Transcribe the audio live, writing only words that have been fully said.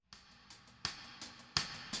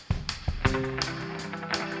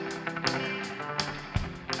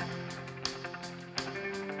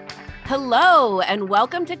Hello, and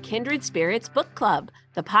welcome to Kindred Spirits Book Club,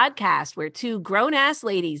 the podcast where two grown-ass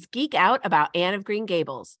ladies geek out about Anne of Green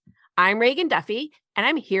Gables. I'm Reagan Duffy, and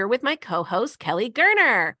I'm here with my co-host, Kelly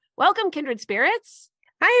Gerner. Welcome, Kindred Spirits.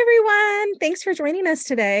 Hi, everyone. Thanks for joining us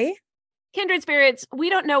today. Kindred Spirits, we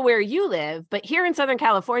don't know where you live, but here in Southern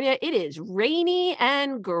California, it is rainy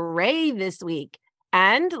and gray this week.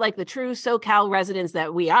 And like the true SoCal residents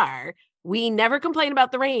that we are, we never complain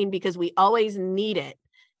about the rain because we always need it.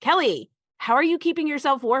 Kelly, how are you keeping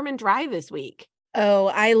yourself warm and dry this week? Oh,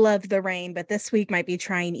 I love the rain, but this week might be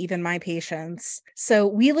trying even my patience. So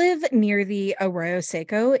we live near the Arroyo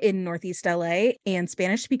Seco in Northeast LA, and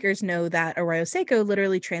Spanish speakers know that Arroyo Seco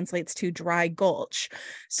literally translates to dry gulch.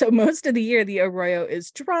 So most of the year, the Arroyo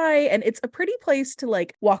is dry, and it's a pretty place to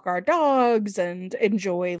walk our dogs and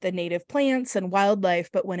enjoy the native plants and wildlife.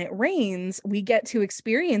 But when it rains, we get to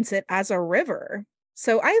experience it as a river.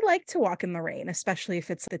 So I like to walk in the rain, especially if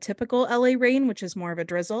it's the typical LA rain, which is more of a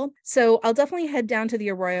drizzle. So I'll definitely head down to the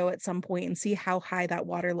Arroyo at some point and see how high that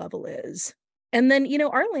water level is. And then,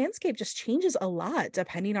 our landscape just changes a lot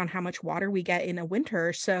depending on how much water we get in a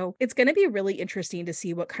winter. So it's going to be really interesting to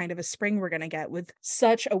see what kind of a spring we're going to get with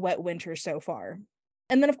such a wet winter so far.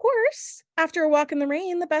 And then, of course, after a walk in the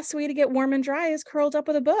rain, the best way to get warm and dry is curled up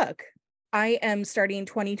with a book. I am starting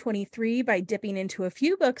 2023 by dipping into a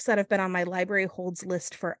few books that have been on my library holds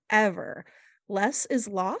list forever. Less is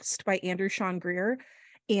Lost by Andrew Sean Greer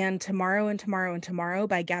and Tomorrow and Tomorrow and Tomorrow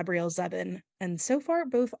by Gabrielle Zevin. And so far,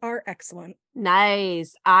 both are excellent.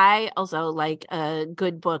 Nice. I also like a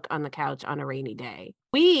good book on the couch on a rainy day.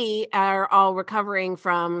 We are all recovering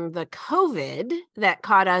from the COVID that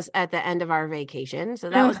caught us at the end of our vacation. So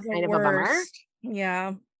that was kind of a bummer.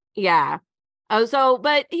 Yeah. Yeah.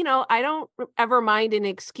 But I don't ever mind an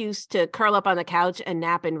excuse to curl up on the couch and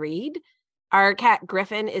nap and read. Our cat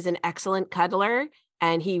Griffin is an excellent cuddler,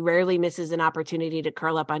 and he rarely misses an opportunity to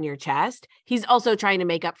curl up on your chest. He's also trying to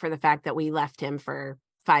make up for the fact that we left him for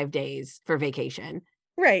 5 days for vacation.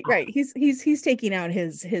 Right. He's taking out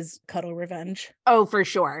his cuddle revenge. Oh, for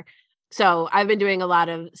sure. So I've been doing a lot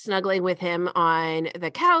of snuggling with him on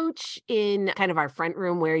the couch in kind of our front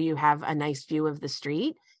room where you have a nice view of the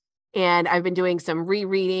street. And I've been doing some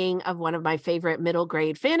rereading of one of my favorite middle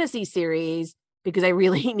grade fantasy series because I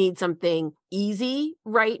really need something easy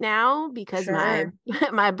right now because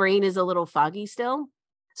my brain is a little foggy still.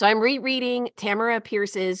 So I'm rereading Tamara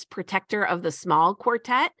Pierce's Protector of the Small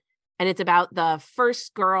Quartet. And it's about the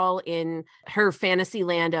first girl in her fantasy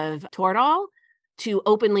land of Tordal to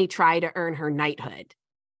openly try to earn her knighthood.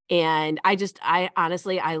 And I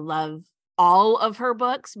honestly love all of her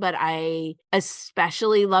books, but I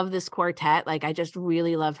especially love this quartet. I just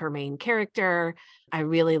really love her main character. I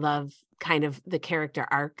really love kind of the character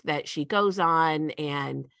arc that she goes on.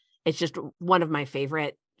 And it's just one of my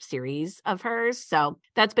favorite series of hers. So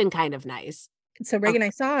that's been kind of nice. So Reagan, I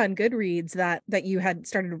saw on Goodreads that you had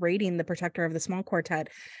started rating The Protector of the Small Quartet.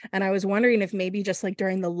 And I was wondering if maybe just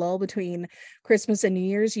during the lull between Christmas and New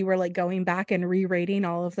Year's, you were going back and re-rating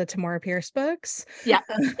all of the Tamara Pierce books. Yeah,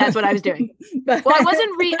 that's what I was doing. Well,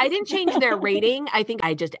 I didn't change their rating. I think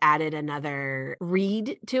I just added another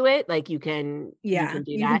read to it. You can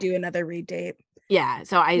do another read date. Yeah.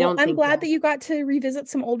 So I'm glad that you got to revisit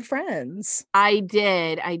some old friends. I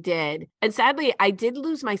did. And sadly, I did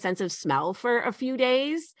lose my sense of smell for a few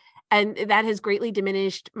days. And that has greatly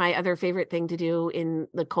diminished my other favorite thing to do in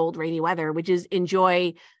the cold, rainy weather, which is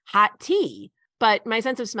enjoy hot tea. But my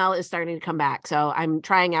sense of smell is starting to come back. So I'm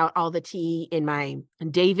trying out all the tea in my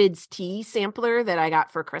David's tea sampler that I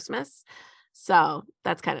got for Christmas. So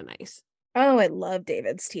that's kind of nice. Oh, I love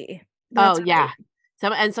David's tea. That's yeah.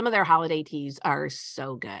 Some of their holiday teas are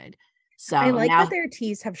so good. So I like that their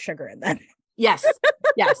teas have sugar in them. Yes.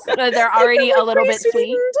 They're already a little bit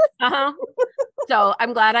sweet. So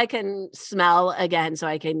I'm glad I can smell again so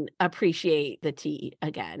I can appreciate the tea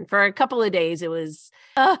again. For a couple of days, it was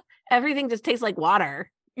everything just tastes like water.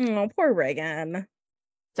 Oh, poor Reagan.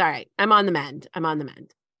 It's all right. I'm on the mend.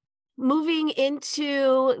 Moving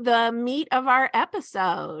into the meat of our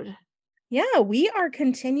episode. Yeah, we are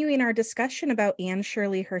continuing our discussion about Anne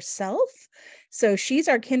Shirley herself. So she's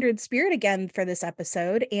our kindred spirit again for this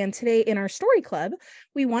episode. And today in our story club,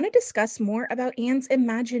 we want to discuss more about Anne's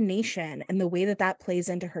imagination and the way that plays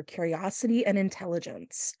into her curiosity and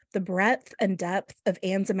intelligence. The breadth and depth of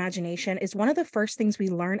Anne's imagination is one of the first things we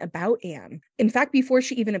learn about Anne. In fact, before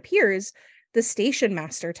she even appears, the station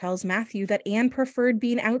master tells Matthew that Anne preferred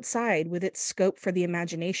being outside with its scope for the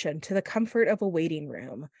imagination to the comfort of a waiting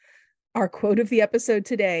room. Our quote of the episode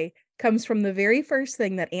today comes from the very first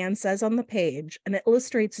thing that Anne says on the page, and it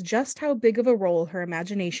illustrates just how big of a role her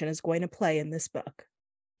imagination is going to play in this book.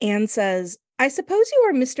 Anne says, "I suppose you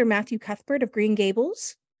are Mr. Matthew Cuthbert of Green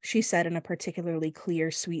Gables?" she said in a particularly clear,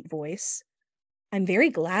 sweet voice. "I'm very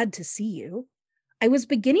glad to see you. I was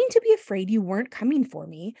beginning to be afraid you weren't coming for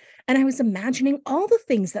me, and I was imagining all the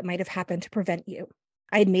things that might have happened to prevent you.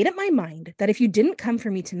 I had made up my mind that if you didn't come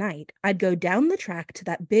for me tonight, I'd go down the track to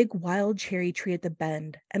that big wild cherry tree at the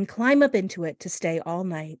bend and climb up into it to stay all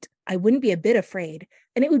night. I wouldn't be a bit afraid,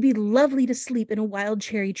 and it would be lovely to sleep in a wild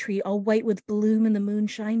cherry tree all white with bloom in the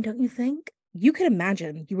moonshine, don't you think? You could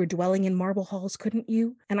imagine you were dwelling in marble halls, couldn't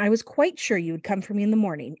you? And I was quite sure you would come for me in the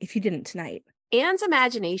morning if you didn't tonight." Anne's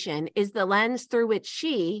imagination is the lens through which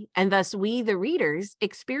she, and thus we, the readers,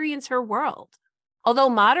 experience her world. Although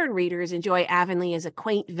modern readers enjoy Avonlea as a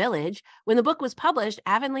quaint village, when the book was published,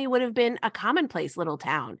 Avonlea would have been a commonplace little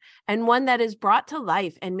town, and one that is brought to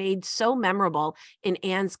life and made so memorable in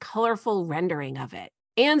Anne's colorful rendering of it.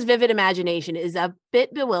 Anne's vivid imagination is a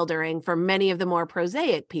bit bewildering for many of the more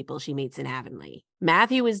prosaic people she meets in Avonlea.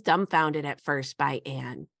 Matthew is dumbfounded at first by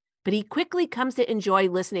Anne, but he quickly comes to enjoy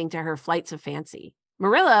listening to her flights of fancy.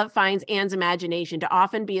 Marilla finds Anne's imagination to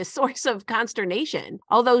often be a source of consternation,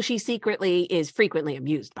 although she secretly is frequently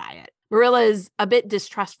amused by it. Marilla is a bit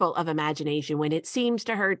distrustful of imagination when it seems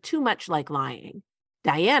to her too much like lying.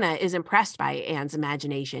 Diana is impressed by Anne's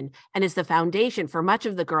imagination and is the foundation for much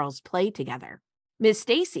of the girls' play together. Miss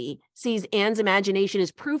Stacy sees Anne's imagination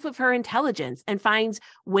as proof of her intelligence and finds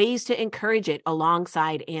ways to encourage it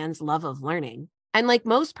alongside Anne's love of learning. And like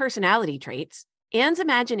most personality traits, Anne's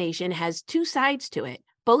imagination has two sides to it,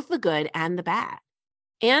 both the good and the bad.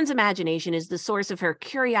 Anne's imagination is the source of her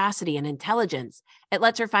curiosity and intelligence. It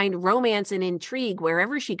lets her find romance and intrigue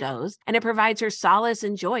wherever she goes, and it provides her solace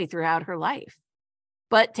and joy throughout her life.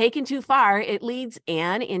 But taken too far, it leads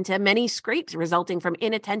Anne into many scrapes resulting from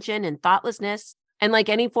inattention and thoughtlessness, and like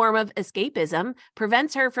any form of escapism,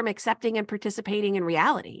 prevents her from accepting and participating in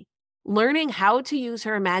reality. Learning how to use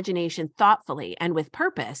her imagination thoughtfully and with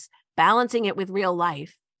purpose, balancing it with real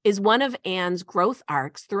life, is one of Anne's growth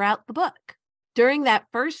arcs throughout the book. During that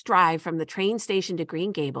first drive from the train station to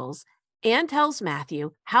Green Gables, Anne tells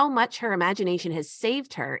Matthew how much her imagination has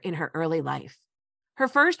saved her in her early life. Her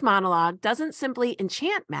first monologue doesn't simply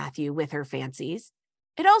enchant Matthew with her fancies.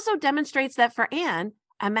 It also demonstrates that for Anne,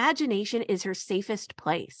 imagination is her safest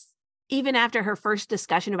place. Even after her first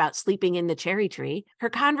discussion about sleeping in the cherry tree, her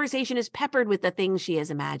conversation is peppered with the things she has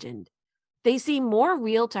imagined. They seem more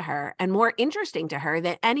real to her and more interesting to her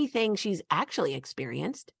than anything she's actually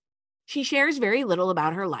experienced. She shares very little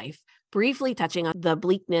about her life, briefly touching on the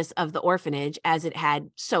bleakness of the orphanage as it had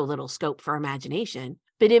so little scope for imagination,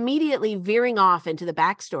 but immediately veering off into the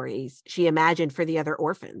backstories she imagined for the other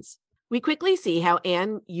orphans. We quickly see how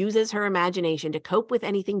Anne uses her imagination to cope with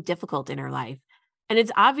anything difficult in her life, and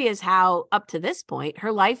it's obvious how, up to this point,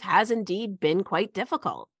 her life has indeed been quite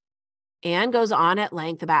difficult. Anne goes on at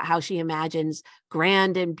length about how she imagines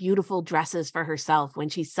grand and beautiful dresses for herself when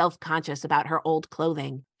she's self-conscious about her old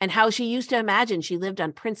clothing, and how she used to imagine she lived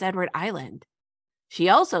on Prince Edward Island. She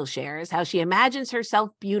also shares how she imagines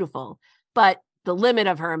herself beautiful, but the limit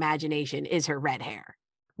of her imagination is her red hair.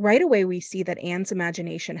 Right away, we see that Anne's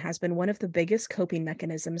imagination has been one of the biggest coping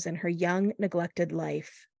mechanisms in her young, neglected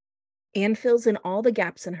life. Anne fills in all the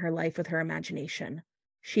gaps in her life with her imagination.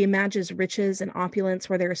 She imagines riches and opulence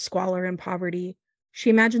where there is squalor and poverty. She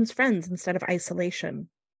imagines friends instead of isolation.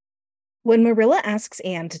 When Marilla asks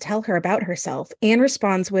Anne to tell her about herself, Anne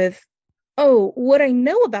responds with, "Oh, what I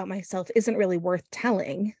know about myself isn't really worth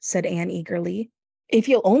telling," said Anne eagerly. "If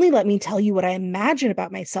you'll only let me tell you what I imagine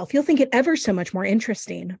about myself, you'll think it ever so much more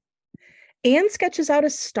interesting." Anne sketches out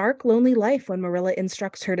a stark, lonely life when Marilla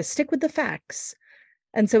instructs her to stick with the facts.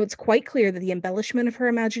 And so it's quite clear that the embellishment of her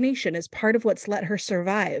imagination is part of what's let her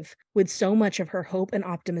survive, with so much of her hope and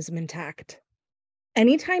optimism intact.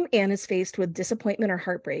 Anytime Anne is faced with disappointment or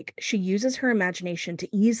heartbreak, she uses her imagination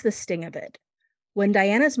to ease the sting of it. When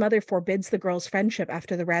Diana's mother forbids the girls' friendship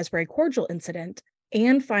after the raspberry cordial incident,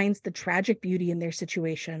 Anne finds the tragic beauty in their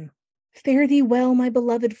situation. "Fare thee well, my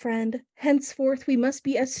beloved friend. Henceforth we must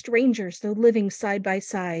be as strangers, though living side by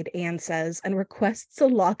side," Anne says, and requests a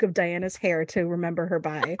lock of Diana's hair to remember her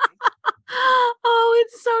by. Oh,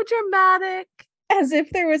 it's so dramatic. As if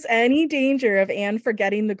there was any danger of Anne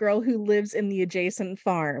forgetting the girl who lives in the adjacent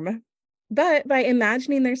farm. But by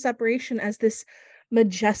imagining their separation as this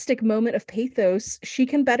majestic moment of pathos, she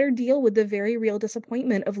can better deal with the very real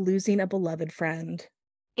disappointment of losing a beloved friend.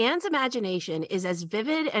 Anne's imagination is as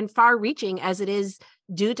vivid and far-reaching as it is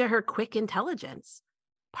due to her quick intelligence.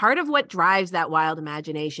 Part of what drives that wild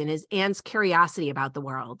imagination is Anne's curiosity about the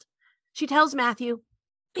world. She tells Matthew,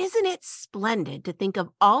 "Isn't it splendid to think of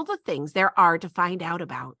all the things there are to find out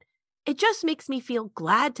about? It just makes me feel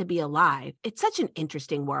glad to be alive. It's such an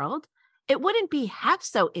interesting world. It wouldn't be half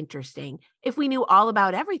so interesting if we knew all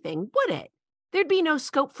about everything, would it? There'd be no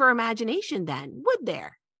scope for imagination then, would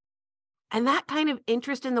there?" And that kind of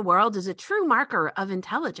interest in the world is a true marker of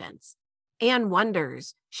intelligence. Anne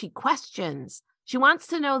wonders, she questions, she wants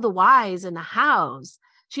to know the whys and the hows.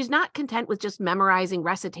 She's not content with just memorizing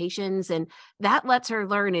recitations, and that lets her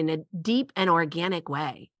learn in a deep and organic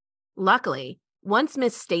way. Luckily, once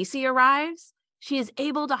Miss Stacy arrives, she is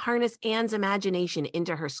able to harness Anne's imagination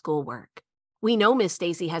into her schoolwork. We know Miss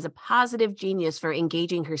Stacy has a positive genius for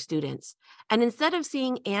engaging her students, and instead of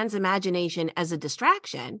seeing Anne's imagination as a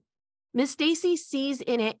distraction, Miss Stacy sees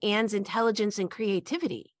in it Anne's intelligence and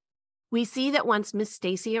creativity. We see that once Miss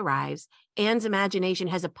Stacy arrives, Anne's imagination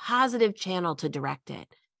has a positive channel to direct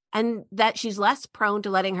it, and that she's less prone to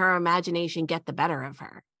letting her imagination get the better of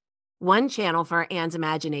her. One channel for Anne's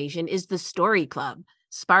imagination is the story club,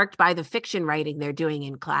 sparked by the fiction writing they're doing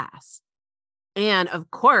in class. Anne,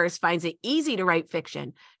 of course, finds it easy to write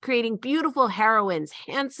fiction, creating beautiful heroines,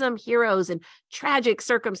 handsome heroes, and tragic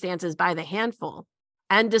circumstances by the handful.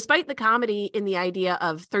 And despite the comedy in the idea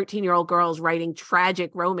of 13-year-old girls writing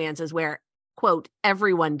tragic romances where, quote,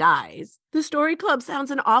 everyone dies, the story club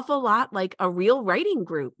sounds an awful lot like a real writing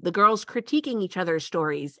group, the girls critiquing each other's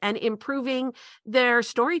stories and improving their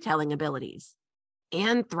storytelling abilities.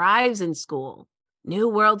 Anne thrives in school. New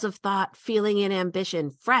worlds of thought, feeling, and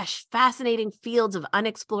ambition, fresh, fascinating fields of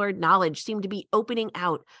unexplored knowledge seem to be opening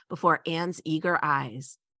out before Anne's eager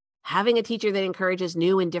eyes. Having a teacher that encourages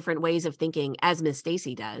new and different ways of thinking, as Miss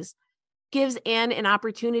Stacy does, gives Anne an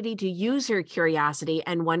opportunity to use her curiosity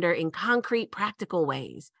and wonder in concrete, practical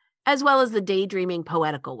ways, as well as the daydreaming,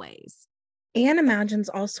 poetical ways. Anne imagines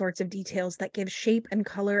all sorts of details that give shape and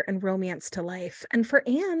color and romance to life. And for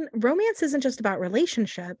Anne, romance isn't just about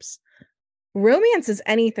relationships. Romance is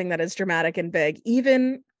anything that is dramatic and big,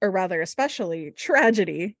 even, or rather especially,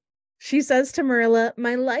 tragedy. She says to Marilla,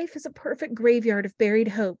 "My life is a perfect graveyard of buried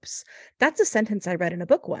hopes." That's a sentence I read in a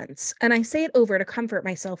book once, and I say it over to comfort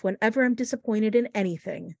myself whenever I'm disappointed in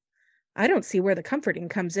anything. "I don't see where the comforting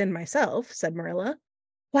comes in myself," said Marilla.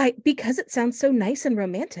 "Why, because it sounds so nice and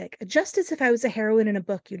romantic, just as if I was a heroine in a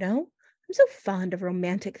book, you know? I'm so fond of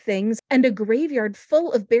romantic things, and a graveyard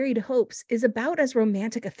full of buried hopes is about as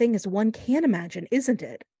romantic a thing as one can imagine, isn't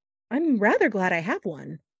it? I'm rather glad I have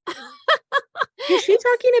one." Is she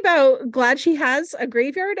talking about glad she has a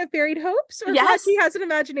graveyard of buried hopes, or glad Yes, she has an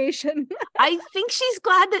imagination? I think she's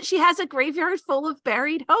glad that she has a graveyard full of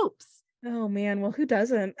buried hopes. Oh man, well, who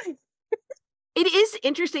doesn't? It is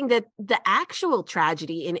interesting that the actual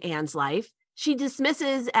tragedy in Anne's life, she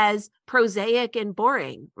dismisses as prosaic and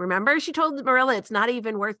boring. Remember, she told Marilla it's not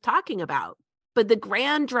even worth talking about. But the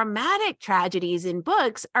grand dramatic tragedies in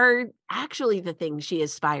books are actually the things she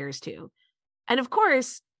aspires to. And of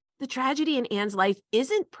course, the tragedy in Anne's life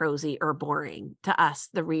isn't prosy or boring to us,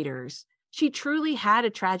 the readers. She truly had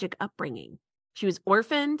a tragic upbringing. She was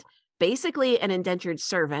orphaned, basically an indentured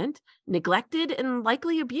servant, neglected, and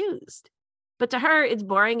likely abused. But to her, it's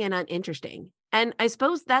boring and uninteresting. And I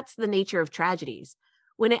suppose that's the nature of tragedies.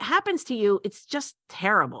 When it happens to you, it's just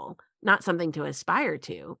terrible, not something to aspire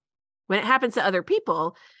to. When it happens to other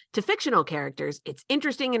people, to fictional characters, it's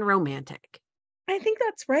interesting and romantic. I think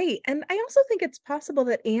that's right. And I also think it's possible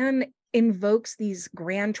that Anne invokes these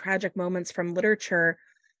grand tragic moments from literature,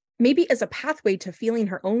 maybe as a pathway to feeling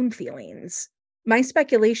her own feelings. My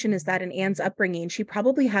speculation is that in Anne's upbringing, she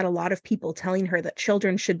probably had a lot of people telling her that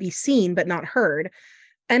children should be seen but not heard,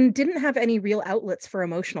 and didn't have any real outlets for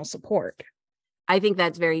emotional support. I think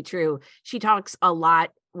that's very true. She talks a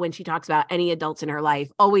lot when she talks about any adults in her life,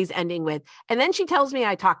 always ending with, "And then she tells me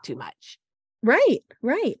I talk too much." Right,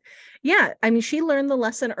 right. Yeah, I mean, she learned the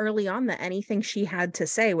lesson early on that anything she had to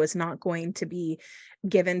say was not going to be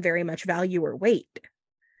given very much value or weight.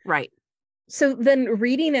 Right. So then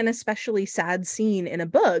reading an especially sad scene in a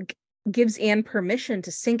book gives Anne permission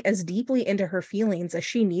to sink as deeply into her feelings as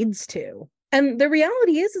she needs to. And the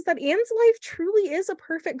reality is that Anne's life truly is a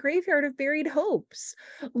perfect graveyard of buried hopes.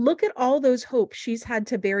 Look at all those hopes she's had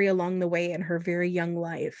to bury along the way in her very young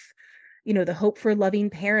life. You know, the hope for loving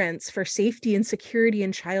parents, for safety and security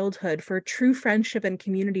in childhood, for true friendship and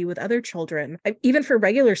community with other children, even for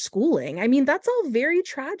regular schooling. I mean, that's all very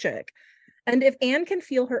tragic. And if Anne can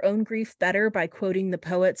feel her own grief better by quoting the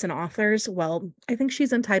poets and authors, well, I think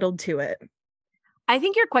she's entitled to it. I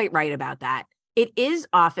think you're quite right about that. It is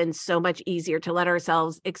often so much easier to let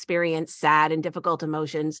ourselves experience sad and difficult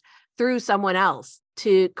emotions through someone else,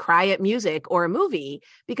 to cry at music or a movie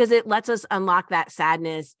because it lets us unlock that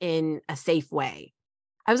sadness in a safe way.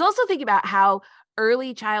 I was also thinking about how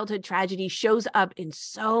early childhood tragedy shows up in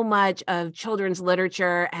so much of children's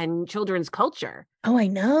literature and children's culture. Oh, I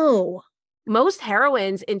know. Most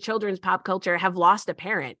heroines in children's pop culture have lost a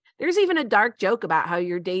parent. There's even a dark joke about how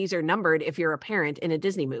your days are numbered if you're a parent in a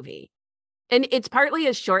Disney movie. And it's partly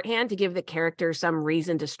a shorthand to give the character some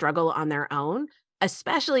reason to struggle on their own,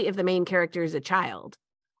 especially if the main character is a child.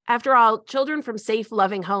 After all, children from safe,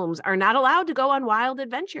 loving homes are not allowed to go on wild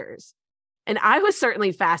adventures. And I was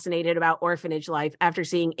certainly fascinated about orphanage life after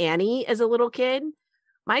seeing Annie as a little kid.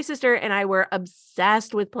 My sister and I were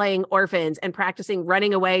obsessed with playing orphans and practicing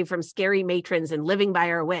running away from scary matrons and living by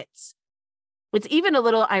our wits. It's even a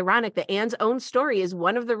little ironic that Anne's own story is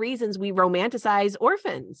one of the reasons we romanticize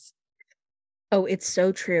orphans. Oh, it's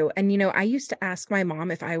so true. And, I used to ask my mom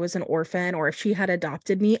if I was an orphan or if she had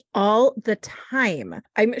adopted me all the time.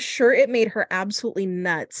 I'm sure it made her absolutely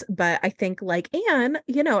nuts. But I think, like Anne,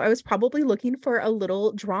 I was probably looking for a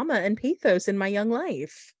little drama and pathos in my young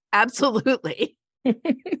life. Absolutely.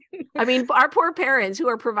 I mean, our poor parents who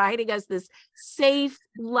are providing us this safe,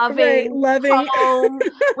 loving home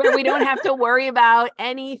where we don't have to worry about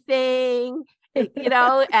anything.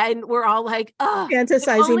 And we're all like, oh,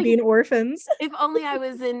 fantasizing being orphans. If only I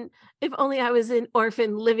was an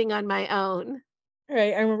orphan living on my own.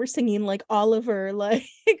 Right. I remember singing like Oliver, like,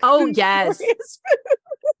 oh yes.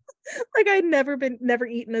 Like I'd never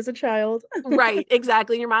eaten as a child. Right,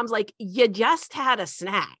 exactly. Your mom's like, you just had a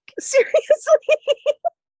snack. Seriously.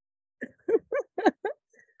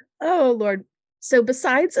 Oh, Lord. So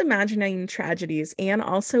besides imagining tragedies, Anne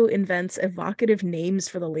also invents evocative names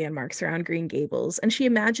for the landmarks around Green Gables, and she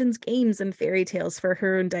imagines games and fairy tales for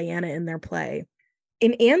her and Diana in their play.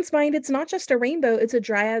 In Anne's mind, it's not just a rainbow, it's a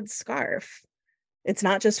Dryad's scarf. It's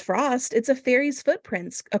not just frost, it's a fairy's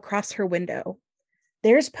footprints across her window.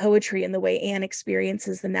 There's poetry in the way Anne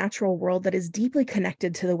experiences the natural world that is deeply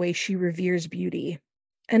connected to the way she reveres beauty.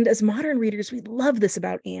 And as modern readers, we love this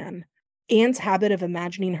about Anne. Anne's habit of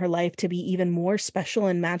imagining her life to be even more special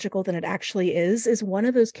and magical than it actually is one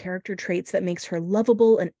of those character traits that makes her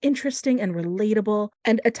lovable and interesting and relatable,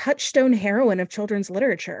 and a touchstone heroine of children's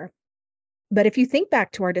literature. But if you think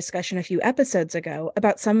back to our discussion a few episodes ago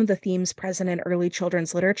about some of the themes present in early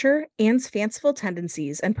children's literature, Anne's fanciful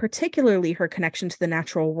tendencies, and particularly her connection to the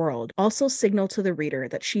natural world, also signal to the reader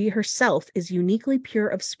that she herself is uniquely pure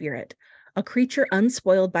of spirit, a creature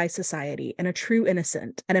unspoiled by society, and a true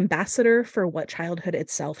innocent, an ambassador for what childhood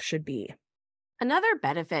itself should be. Another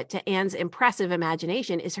benefit to Anne's impressive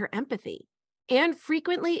imagination is her empathy. Anne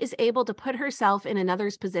frequently is able to put herself in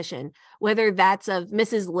another's position, whether that's of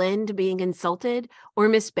Mrs. Lynde being insulted or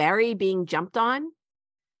Miss Barry being jumped on.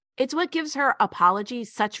 It's what gives her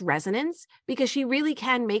apologies such resonance, because she really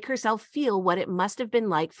can make herself feel what it must have been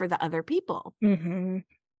like for the other people. Mm-hmm.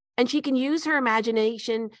 And she can use her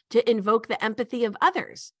imagination to invoke the empathy of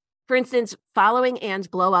others. For instance, following Anne's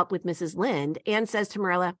blow up with Mrs. Lynde, Anne says to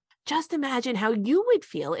Marilla, just imagine how you would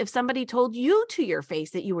feel if somebody told you to your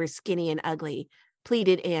face that you were skinny and ugly,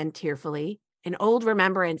 pleaded Anne tearfully. An old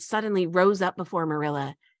remembrance suddenly rose up before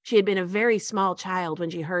Marilla. She had been a very small child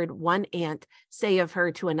when she heard one aunt say of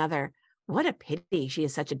her to another, what a pity she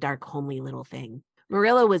is such a dark, homely little thing.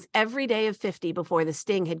 Marilla was every day of 50 before the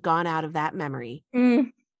sting had gone out of that memory.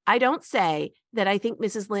 I don't say that I think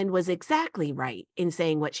Mrs. Lynde was exactly right in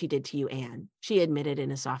saying what she did to you, Anne, she admitted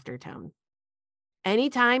in a softer tone.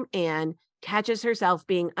 Anytime Anne catches herself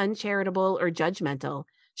being uncharitable or judgmental,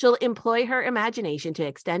 she'll employ her imagination to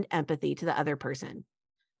extend empathy to the other person.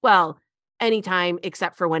 Well, anytime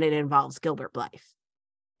except for when it involves Gilbert Blythe.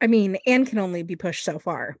 I mean, Anne can only be pushed so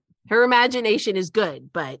far. Her imagination is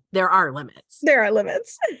good, but there are limits. There are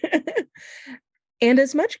limits. And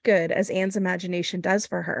as much good as Anne's imagination does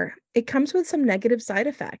for her, it comes with some negative side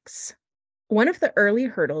effects. One of the early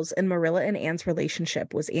hurdles in Marilla and Anne's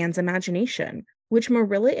relationship was Anne's imagination, which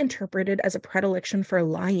Marilla interpreted as a predilection for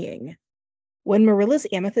lying. When Marilla's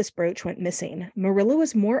amethyst brooch went missing, Marilla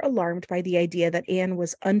was more alarmed by the idea that Anne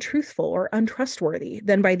was untruthful or untrustworthy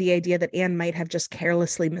than by the idea that Anne might have just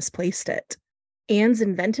carelessly misplaced it. Anne's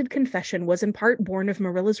invented confession was in part born of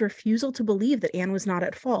Marilla's refusal to believe that Anne was not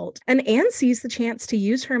at fault, and Anne seized the chance to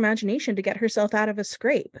use her imagination to get herself out of a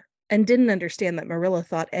scrape, and didn't understand that Marilla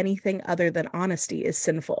thought anything other than honesty is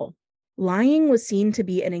sinful. Lying was seen to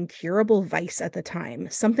be an incurable vice at the time,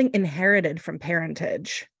 something inherited from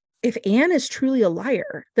parentage. If Anne is truly a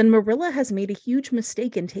liar, then Marilla has made a huge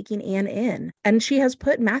mistake in taking Anne in, and she has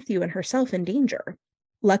put Matthew and herself in danger.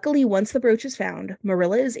 Luckily, once the brooch is found,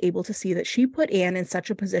 Marilla is able to see that she put Anne in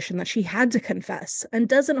such a position that she had to confess and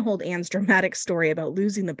doesn't hold Anne's dramatic story about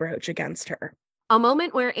losing the brooch against her. A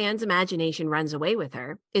moment where Anne's imagination runs away with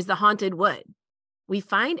her is the haunted wood. We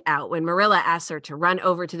find out when Marilla asks her to run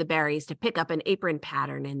over to the berries to pick up an apron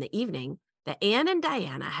pattern in the evening that Anne and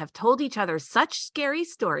Diana have told each other such scary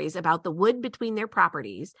stories about the wood between their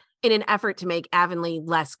properties in an effort to make Avonlea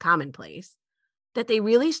less commonplace that they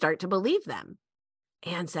really start to believe them.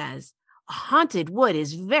 Anne says, "A haunted wood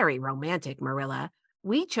is very romantic, Marilla.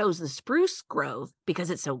 We chose the spruce grove because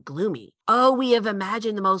it's so gloomy. Oh, we have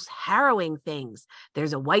imagined the most harrowing things.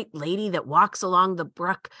 There's a white lady that walks along the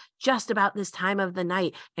brook just about this time of the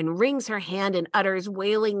night and wrings her hand and utters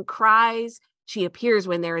wailing cries. She appears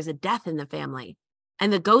when there is a death in the family.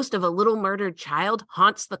 And the ghost of a little murdered child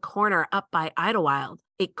haunts the corner up by Idlewild.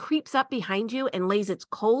 It creeps up behind you and lays its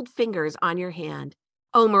cold fingers on your hand.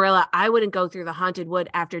 Oh, Marilla, I wouldn't go through the haunted wood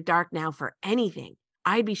after dark now for anything.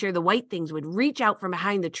 I'd be sure the white things would reach out from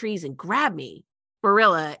behind the trees and grab me."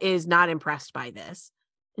 Marilla is not impressed by this,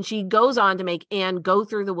 and she goes on to make Anne go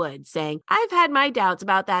through the woods, saying, "I've had my doubts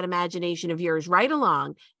about that imagination of yours right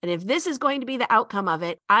along, and if this is going to be the outcome of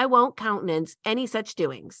it, I won't countenance any such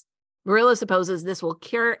doings." Marilla supposes this will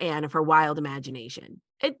cure Anne of her wild imagination.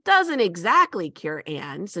 It doesn't exactly cure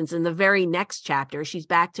Anne, since in the very next chapter, she's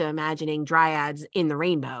back to imagining dryads in the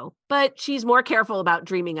rainbow, but she's more careful about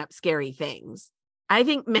dreaming up scary things. I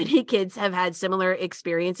think many kids have had similar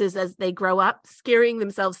experiences as they grow up, scaring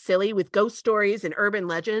themselves silly with ghost stories and urban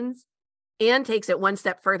legends. Anne takes it one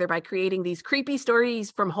step further by creating these creepy stories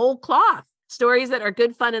from whole cloth. Stories that are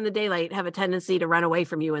good fun in the daylight have a tendency to run away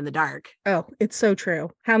from you in the dark. Oh, it's so true.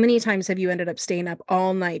 How many times have you ended up staying up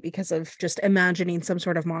all night because of just imagining some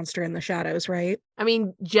sort of monster in the shadows, right? I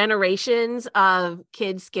mean, generations of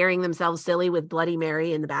kids scaring themselves silly with Bloody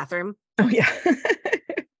Mary in the bathroom. Oh, yeah.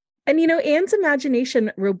 And Anne's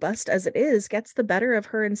imagination, robust as it is, gets the better of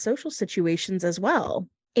her in social situations as well.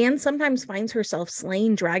 Anne sometimes finds herself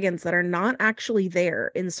slaying dragons that are not actually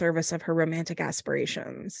there in service of her romantic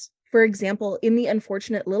aspirations. For example, in the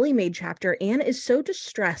unfortunate Lily Maid chapter, Anne is so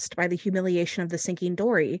distressed by the humiliation of the sinking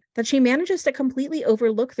dory that she manages to completely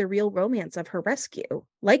overlook the real romance of her rescue.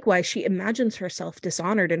 Likewise, she imagines herself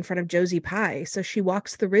dishonored in front of Josie Pye, so she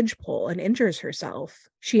walks the ridgepole and injures herself.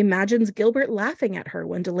 She imagines Gilbert laughing at her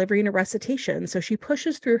when delivering a recitation, so she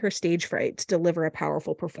pushes through her stage fright to deliver a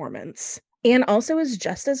powerful performance. Anne also is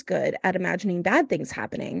just as good at imagining bad things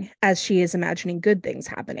happening as she is imagining good things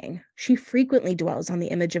happening. She frequently dwells on the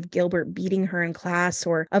image of Gilbert beating her in class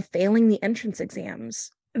or of failing the entrance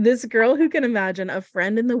exams. This girl who can imagine a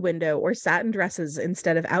friend in the window or satin dresses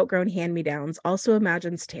instead of outgrown hand-me-downs also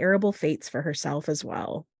imagines terrible fates for herself as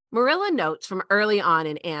well. Marilla notes from early on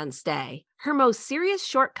in Anne's stay, her most serious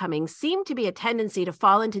shortcoming seemed to be a tendency to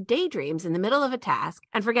fall into daydreams in the middle of a task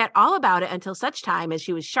and forget all about it until such time as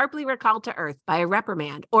she was sharply recalled to earth by a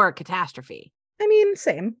reprimand or a catastrophe. I mean,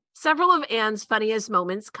 same. Several of Anne's funniest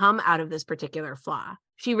moments come out of this particular flaw.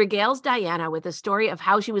 She regales Diana with a story of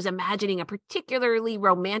how she was imagining a particularly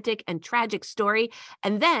romantic and tragic story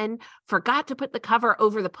and then forgot to put the cover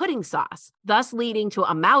over the pudding sauce, thus leading to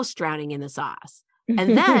a mouse drowning in the sauce.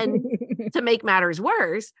 And then, to make matters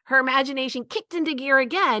worse, her imagination kicked into gear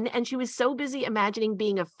again, and she was so busy imagining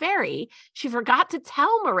being a fairy, she forgot to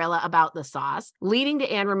tell Marilla about the sauce, leading to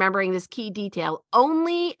Anne remembering this key detail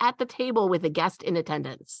only at the table with a guest in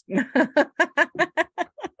attendance.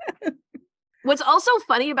 What's also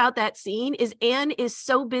funny about that scene is Anne is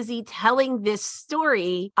so busy telling this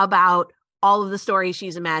story about all of the stories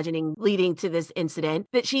she's imagining leading to this incident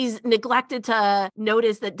that she's neglected to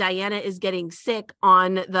notice that Diana is getting sick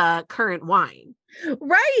on the current wine.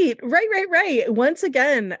 Right. Once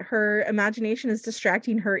again, her imagination is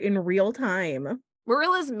distracting her in real time.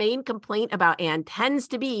 Marilla's main complaint about Anne tends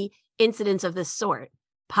to be incidents of this sort.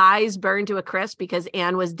 Pies burned to a crisp because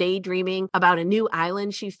Anne was daydreaming about a new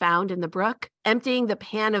island she found in the brook, emptying the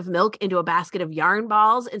pan of milk into a basket of yarn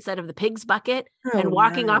balls instead of the pig's bucket, and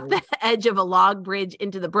walking off the edge of a log bridge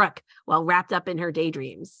into the brook while wrapped up in her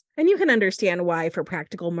daydreams. And you can understand why, for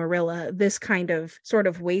practical Marilla, this kind of sort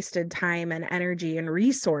of wasted time and energy and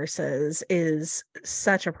resources is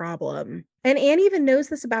such a problem. And Anne even knows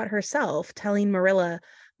this about herself, telling Marilla,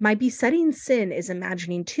 "My besetting sin is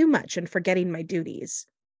imagining too much and forgetting my duties.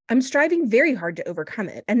 I'm striving very hard to overcome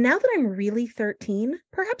it, and now that I'm really 13,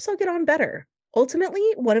 perhaps I'll get on better." Ultimately,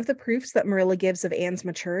 one of the proofs that Marilla gives of Anne's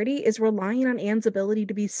maturity is relying on Anne's ability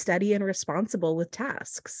to be steady and responsible with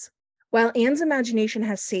tasks. While Anne's imagination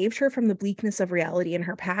has saved her from the bleakness of reality in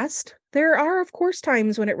her past, There are, of course,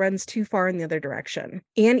 times when it runs too far in the other direction.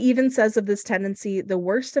 Anne even says of this tendency, the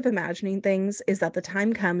worst of imagining things is that the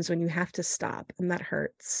time comes when you have to stop, and that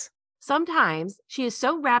hurts. Sometimes she is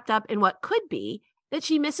so wrapped up in what could be that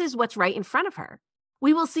she misses what's right in front of her.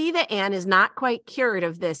 We will see that Anne is not quite cured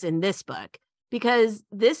of this in this book, because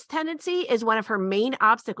this tendency is one of her main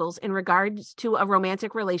obstacles in regards to a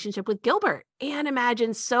romantic relationship with Gilbert. Anne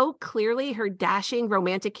imagines so clearly her dashing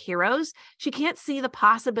romantic heroes, she can't see the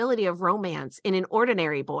possibility of romance in an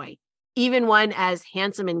ordinary boy, even one as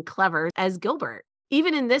handsome and clever as Gilbert.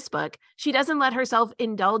 Even in this book, she doesn't let herself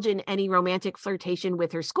indulge in any romantic flirtation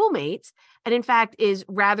with her schoolmates, and in fact is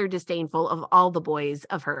rather disdainful of all the boys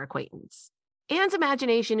of her acquaintance. Anne's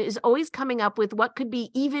imagination is always coming up with what could be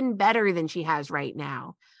even better than she has right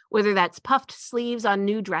now, whether that's puffed sleeves on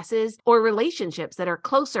new dresses or relationships that are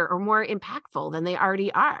closer or more impactful than they already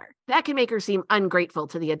are. That can make her seem ungrateful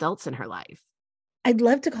to the adults in her life. I'd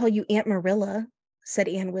love to call you Aunt Marilla, said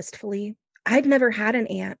Anne wistfully. I've never had an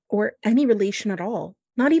aunt or any relation at all,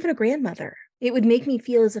 not even a grandmother. It would make me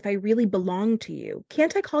feel as if I really belonged to you.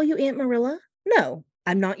 Can't I call you Aunt Marilla? No,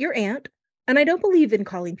 I'm not your aunt. And I don't believe in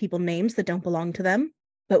calling people names that don't belong to them.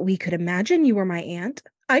 But we could imagine you were my aunt.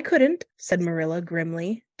 I couldn't, said Marilla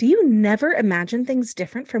grimly. Do you never imagine things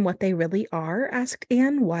different from what they really are? Asked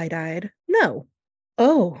Anne, wide-eyed. No.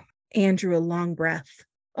 Oh, Anne drew a long breath.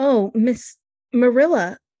 Oh, Miss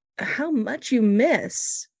Marilla, how much you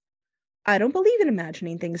miss. I don't believe in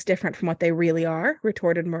imagining things different from what they really are,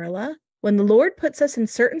 retorted Marilla. When the Lord puts us in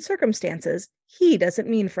certain circumstances, he doesn't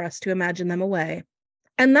mean for us to imagine them away.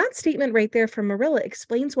 And that statement right there from Marilla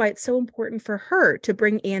explains why it's so important for her to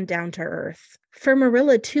bring Anne down to earth. For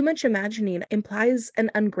Marilla, too much imagining implies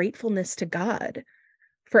an ungratefulness to God.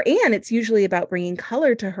 For Anne, it's usually about bringing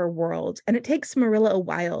color to her world, and it takes Marilla a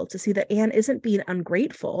while to see that Anne isn't being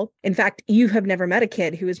ungrateful. In fact, you have never met a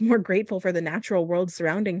kid who is more grateful for the natural world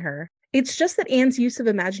surrounding her. It's just that Anne's use of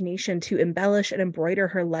imagination to embellish and embroider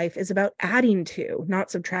her life is about adding to,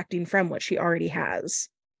 not subtracting from what she already has.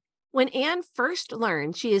 When Anne first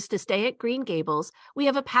learns she is to stay at Green Gables, we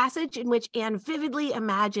have a passage in which Anne vividly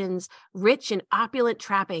imagines rich and opulent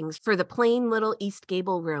trappings for the plain little East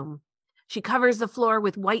Gable room. She covers the floor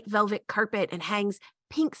with white velvet carpet and hangs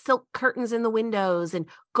pink silk curtains in the windows and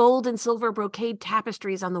gold and silver brocade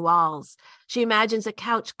tapestries on the walls. She imagines a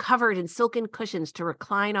couch covered in silken cushions to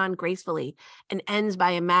recline on gracefully and ends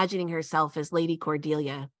by imagining herself as Lady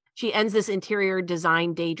Cordelia. She ends this interior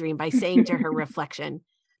design daydream by saying to her reflection,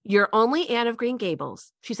 "You're only Anne of Green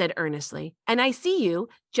Gables," she said earnestly, "and I see you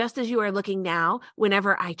just as you are looking now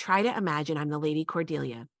whenever I try to imagine I'm the Lady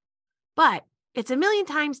Cordelia. But it's a million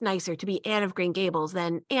times nicer to be Anne of Green Gables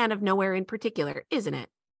than Anne of Nowhere in particular, isn't it?"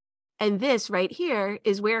 And this right here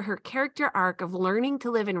is where her character arc of learning to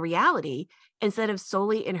live in reality instead of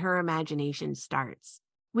solely in her imagination starts.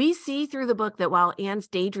 We see through the book that while Anne's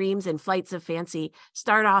daydreams and flights of fancy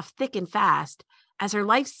start off thick and fast, as her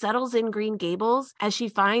life settles in Green Gables, as she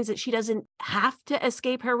finds that she doesn't have to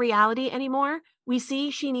escape her reality anymore, we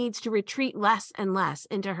see she needs to retreat less and less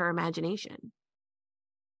into her imagination.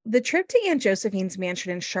 The trip to Aunt Josephine's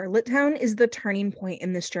mansion in Charlottetown is the turning point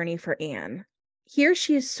in this journey for Anne. Here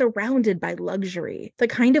she is surrounded by luxury, the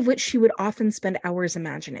kind of which she would often spend hours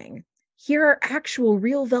imagining. Here are actual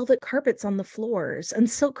real velvet carpets on the floors and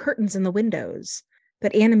silk curtains in the windows.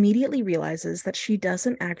 But Anne immediately realizes that she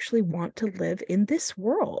doesn't actually want to live in this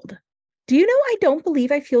world. Do you know, I don't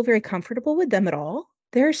believe I feel very comfortable with them at all.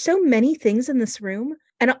 There are so many things in this room,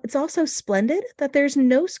 and it's also splendid that there's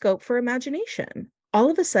no scope for imagination. All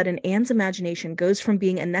of a sudden, Anne's imagination goes from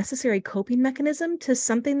being a necessary coping mechanism to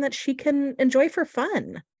something that she can enjoy for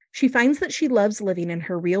fun. She finds that she loves living in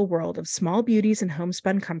her real world of small beauties and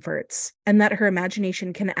homespun comforts, and that her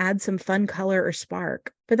imagination can add some fun color or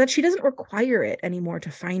spark, but that she doesn't require it anymore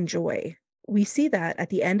to find joy. We see that at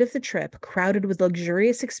the end of the trip, crowded with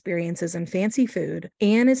luxurious experiences and fancy food,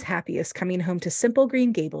 Anne is happiest coming home to simple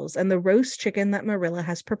Green Gables and the roast chicken that Marilla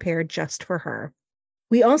has prepared just for her.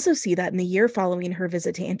 We also see that in the year following her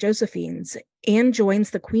visit to Aunt Josephine's, Anne joins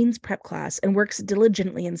the Queen's prep class and works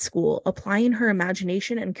diligently in school, applying her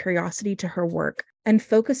imagination and curiosity to her work and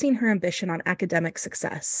focusing her ambition on academic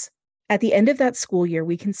success. At the end of that school year,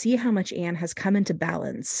 we can see how much Anne has come into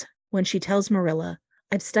balance when she tells Marilla,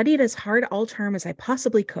 "I've studied as hard all term as I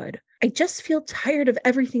possibly could. I just feel tired of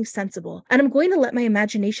everything sensible, and I'm going to let my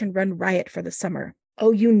imagination run riot for the summer.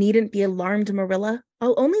 Oh, you needn't be alarmed, Marilla.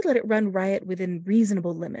 I'll only let it run riot within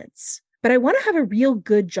reasonable limits. But I want to have a real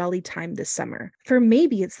good, jolly time this summer. For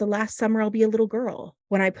maybe it's the last summer I'll be a little girl.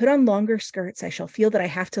 When I put on longer skirts, I shall feel that I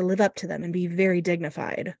have to live up to them and be very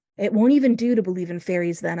dignified. It won't even do to believe in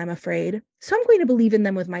fairies then, I'm afraid. So I'm going to believe in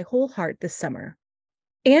them with my whole heart this summer.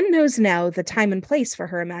 Anne knows now the time and place for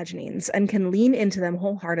her imaginings and can lean into them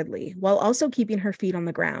wholeheartedly while also keeping her feet on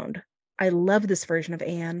the ground. I love this version of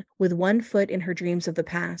Anne, with one foot in her dreams of the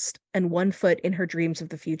past and one foot in her dreams of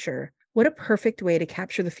the future. What a perfect way to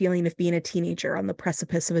capture the feeling of being a teenager on the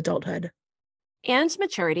precipice of adulthood. Anne's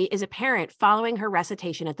maturity is apparent following her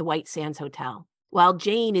recitation at the White Sands Hotel. While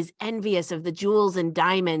Jane is envious of the jewels and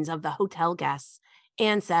diamonds of the hotel guests,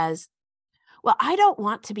 Anne says, "Well, I don't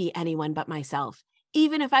want to be anyone but myself,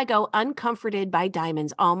 even if I go uncomforted by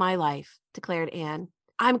diamonds all my life," declared Anne.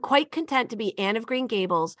 "I'm quite content to be Anne of Green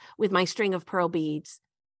Gables with my string of pearl beads.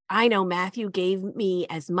 I know Matthew gave me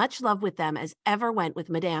as much love with them as ever went with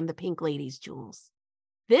Madame the Pink Lady's jewels."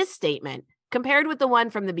 This statement, compared with the one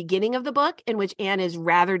from the beginning of the book, in which Anne is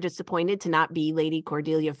rather disappointed to not be Lady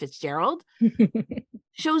Cordelia Fitzgerald,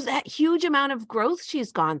 shows that huge amount of growth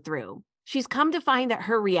she's gone through. She's come to find that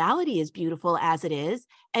her reality is beautiful as it is,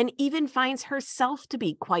 and even finds herself to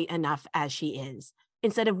be quite enough as she is,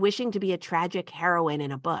 instead of wishing to be a tragic heroine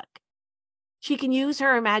in a book. She can use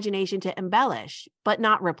her imagination to embellish, but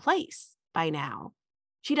not replace by now.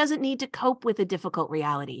 She doesn't need to cope with a difficult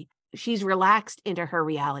reality. She's relaxed into her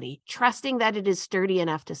reality, trusting that it is sturdy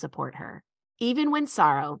enough to support her. Even when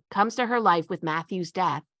sorrow comes to her life with Matthew's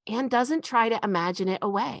death, Anne doesn't try to imagine it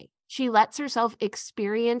away. She lets herself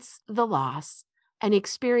experience the loss and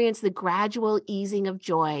experience the gradual easing of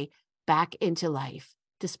joy back into life,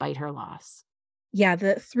 despite her loss. Yeah,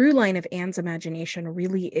 the through line of Anne's imagination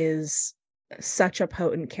really is such a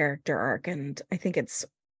potent character arc, and I think it's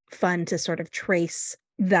fun to sort of trace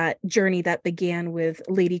that journey that began with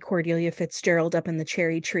Lady Cordelia Fitzgerald up in the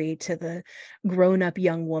cherry tree to the grown-up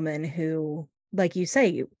young woman who, like you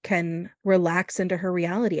say, can relax into her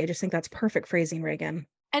reality. I just think that's perfect phrasing, Reagan.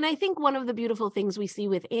 And I think one of the beautiful things we see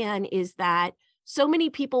with Anne is that so many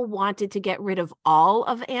people wanted to get rid of all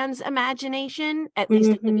of Anne's imagination, at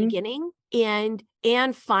least at the beginning. And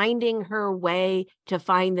Anne finding her way to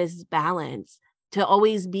find this balance, to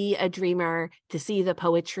always be a dreamer, to see the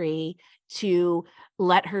poetry, to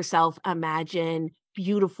let herself imagine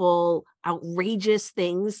beautiful, outrageous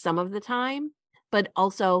things some of the time, but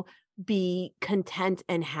also be content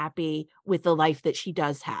and happy with the life that she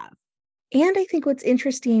does have. And I think what's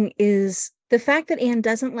interesting is the fact that Anne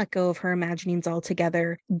doesn't let go of her imaginings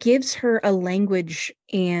altogether gives her a language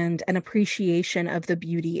and an appreciation of the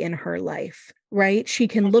beauty in her life, right? She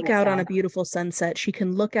can look out on a beautiful sunset. She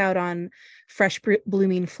can look out on fresh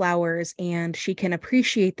blooming flowers, and she can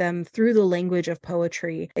appreciate them through the language of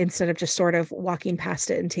poetry instead of just sort of walking past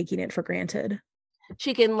it and taking it for granted.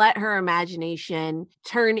 She can let her imagination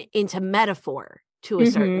turn into metaphor to a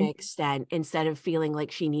certain extent, instead of feeling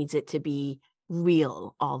like she needs it to be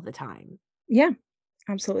real all the time. Yeah,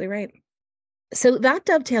 absolutely right. So that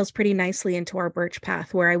dovetails pretty nicely into our Birch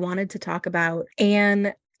Path, where I wanted to talk about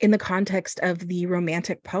Anne in the context of the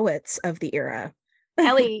romantic poets of the era.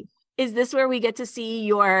 Ellie, is this where we get to see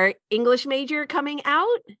your English major coming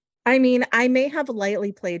out? I mean, I may have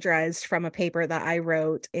lightly plagiarized from a paper that I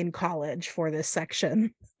wrote in college for this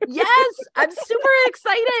section. Yes, I'm super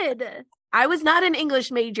excited. I was not an English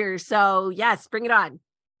major, so yes, bring it on.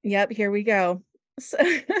 Yep, here we go.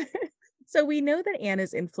 So we know that Anne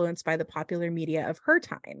is influenced by the popular media of her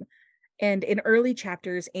time. And in early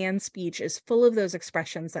chapters, Anne's speech is full of those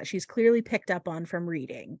expressions that she's clearly picked up on from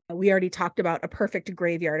reading. We already talked about a perfect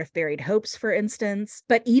graveyard of buried hopes, for instance,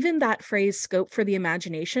 but even that phrase, scope for the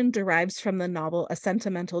imagination, derives from the novel A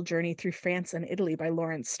Sentimental Journey Through France and Italy by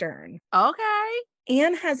Lawrence Stern. Okay.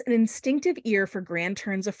 Anne has an instinctive ear for grand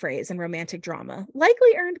turns of phrase in romantic drama,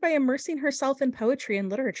 likely earned by immersing herself in poetry and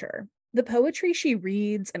literature. The poetry she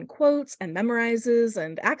reads and quotes and memorizes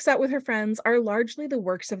and acts out with her friends are largely the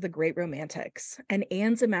works of the great romantics, and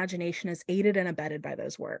Anne's imagination is aided and abetted by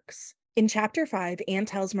those works. In chapter 5, Anne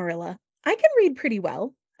tells Marilla, "I can read pretty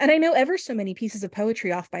well, and I know ever so many pieces of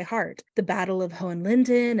poetry off by heart. The Battle of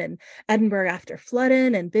Hohenlinden and Edinburgh After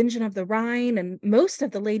Flodden and Bingen of the Rhine and most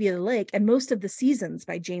of The Lady of the Lake and most of The Seasons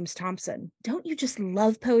by James Thompson. Don't you just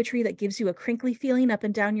love poetry that gives you a crinkly feeling up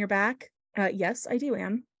and down your back?" Yes, I do,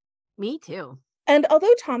 Anne. Me too. And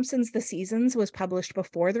although Thompson's The Seasons was published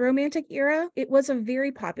before the Romantic era, it was a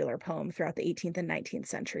very popular poem throughout the 18th and 19th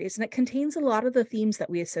centuries, and it contains a lot of the themes that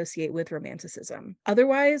we associate with Romanticism.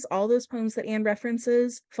 Otherwise, all those poems that Anne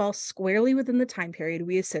references fall squarely within the time period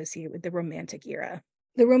we associate with the Romantic era.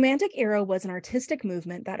 The Romantic era was an artistic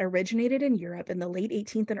movement that originated in Europe in the late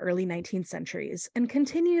 18th and early 19th centuries and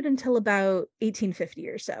continued until about 1850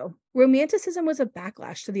 or so. Romanticism was a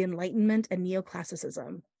backlash to the Enlightenment and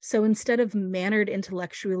Neoclassicism. So instead of mannered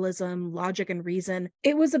intellectualism, logic, and reason,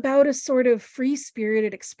 it was about a sort of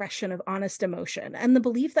free-spirited expression of honest emotion and the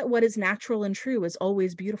belief that what is natural and true is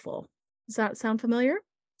always beautiful. Does that sound familiar?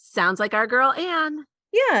 Sounds like our girl Anne.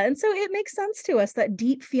 Yeah, and so it makes sense to us that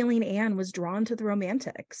deep-feeling Anne was drawn to the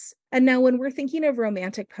Romantics. And now when we're thinking of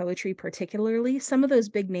Romantic poetry particularly, some of those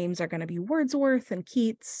big names are going to be Wordsworth and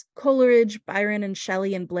Keats, Coleridge, Byron and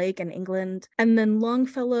Shelley and Blake in England, and then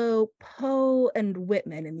Longfellow, Poe, and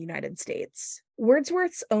Whitman in the United States.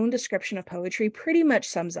 Wordsworth's own description of poetry pretty much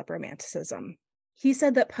sums up Romanticism. He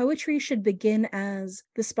said that poetry should begin as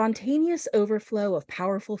the spontaneous overflow of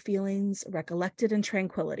powerful feelings, recollected in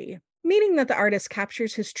tranquility, meaning that the artist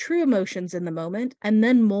captures his true emotions in the moment and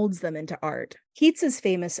then molds them into art. Keats's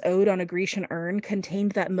famous Ode on a Grecian Urn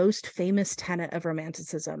contained that most famous tenet of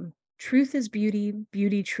Romanticism. Truth is beauty,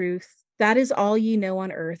 beauty truth. That is all ye know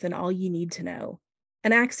on earth and all ye need to know.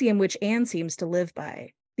 An axiom which Anne seems to live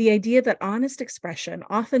by. The idea that honest expression,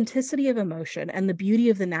 authenticity of emotion, and the beauty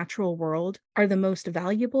of the natural world are the most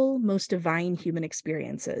valuable, most divine human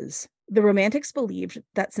experiences. The Romantics believed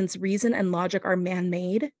that since reason and logic are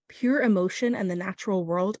man-made, pure emotion and the natural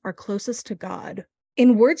world are closest to God.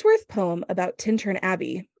 In Wordsworth's poem about Tintern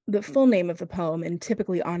Abbey, the full name of the poem in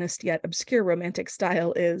typically honest yet obscure Romantic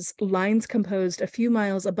style is Lines composed a few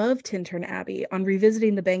miles above Tintern Abbey on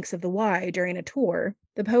revisiting the banks of the Wye during a tour,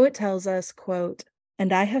 the poet tells us, quote,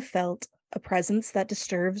 "And I have felt a presence that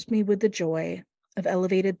disturbs me with the joy of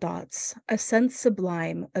elevated thoughts, a sense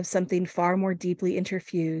sublime of something far more deeply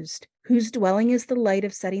interfused, whose dwelling is the light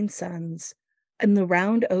of setting suns, and the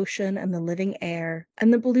round ocean and the living air,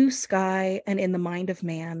 and the blue sky, and in the mind of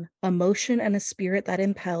man, a motion and a spirit that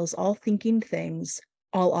impels all thinking things,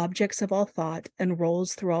 all objects of all thought, and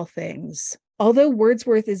rolls through all things." Although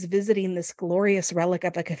Wordsworth is visiting this glorious relic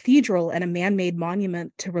of a cathedral and a man-made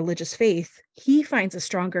monument to religious faith, he finds a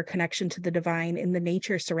stronger connection to the divine in the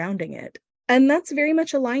nature surrounding it. And that's very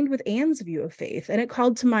much aligned with Anne's view of faith, and it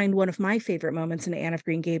called to mind one of my favorite moments in Anne of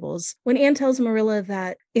Green Gables, when Anne tells Marilla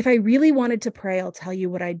that, "If I really wanted to pray, I'll tell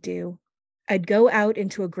you what I'd do. I'd go out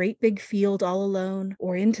into a great big field all alone,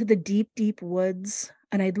 or into the deep, deep woods,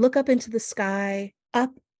 and I'd look up into the sky,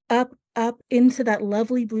 up, up into that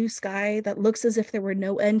lovely blue sky that looks as if there were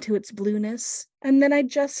no end to its blueness, and then I'd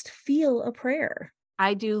just feel a prayer."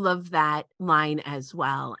 I do love that line as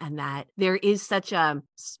well, and that there is such a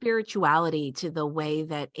spirituality to the way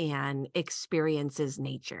that Anne experiences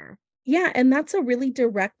nature. Yeah, and that's a really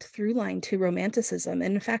direct through line to Romanticism.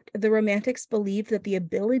 In fact, the Romantics believed that the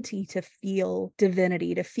ability to feel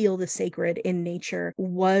divinity, to feel the sacred in nature,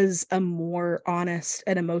 was a more honest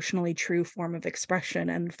and emotionally true form of expression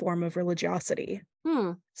and form of religiosity.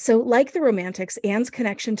 So, like the Romantics, Anne's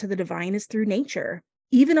connection to the divine is through nature.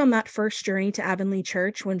 Even on that first journey to Avonlea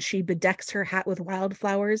Church, when she bedecks her hat with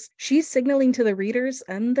wildflowers, she's signaling to the readers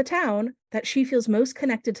and the town that she feels most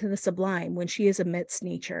connected to the sublime when she is amidst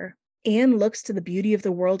nature. Anne looks to the beauty of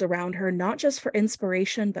the world around her, not just for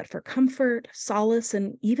inspiration, but for comfort, solace,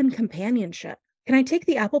 and even companionship. "Can I take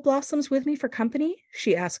the apple blossoms with me for company?"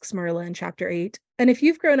 she asks Marilla in chapter 8. And if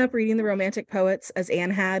you've grown up reading the Romantic poets, as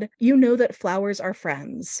Anne had, you know that flowers are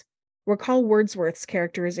friends. Recall Wordsworth's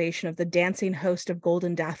characterization of the dancing host of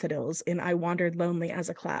golden daffodils in I Wandered Lonely as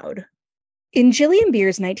a Cloud. In Gillian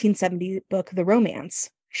Beer's 1970 book, The Romance,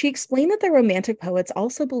 she explained that the Romantic poets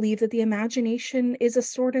also believed that the imagination is a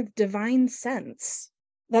sort of divine sense,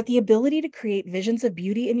 that the ability to create visions of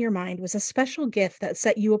beauty in your mind was a special gift that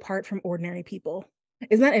set you apart from ordinary people.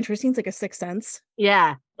 Isn't that interesting? It's like a sixth sense.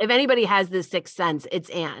 Yeah. If anybody has this sixth sense, it's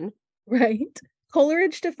Anne. Right.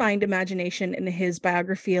 Coleridge defined imagination in his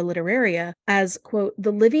Biographia Literaria as, quote,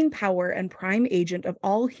 "the living power and prime agent of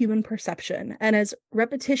all human perception, and as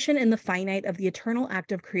repetition in the finite of the eternal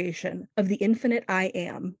act of creation, of the infinite I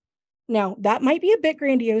am." Now, that might be a bit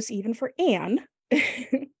grandiose even for Anne,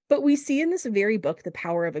 but we see in this very book the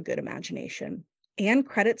power of a good imagination. Anne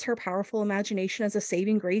credits her powerful imagination as a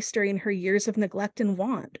saving grace during her years of neglect and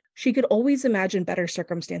want. She could always imagine better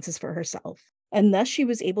circumstances for herself, and thus she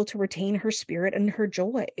was able to retain her spirit and her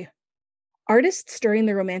joy. Artists during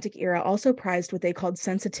the Romantic era also prized what they called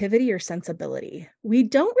sensitivity or sensibility. We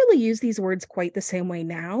don't really use these words quite the same way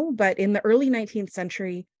now, but in the early 19th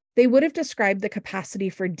century, they would have described the capacity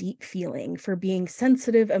for deep feeling, for being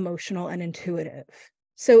sensitive, emotional, and intuitive.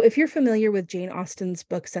 So if you're familiar with Jane Austen's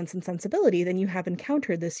book Sense and Sensibility, then you have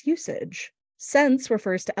encountered this usage. Sense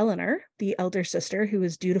refers to Eleanor, the elder sister who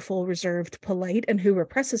is dutiful, reserved, polite, and who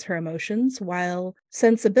represses her emotions, while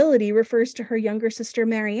sensibility refers to her younger sister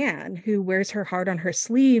Marianne, who wears her heart on her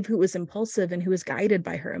sleeve, who is impulsive, and who is guided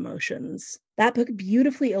by her emotions. That book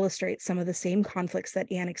beautifully illustrates some of the same conflicts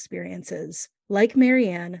that Anne experiences. Like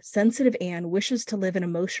Marianne, sensitive Anne wishes to live an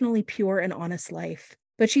emotionally pure and honest life,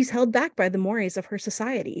 but she's held back by the mores of her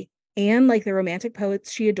society. Anne, like the romantic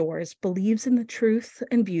poets she adores, believes in the truth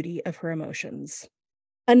and beauty of her emotions.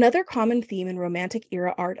 Another common theme in Romantic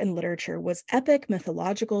era art and literature was epic,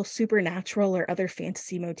 mythological, supernatural, or other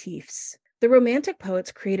fantasy motifs. The Romantic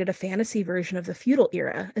poets created a fantasy version of the feudal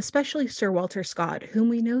era, especially Sir Walter Scott, whom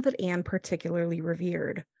we know that Anne particularly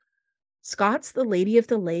revered. Scott's The Lady of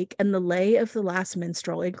the Lake and The Lay of the Last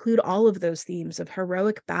Minstrel include all of those themes of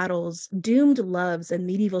heroic battles, doomed loves, and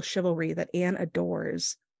medieval chivalry that Anne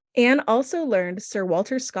adores. Anne also learned Sir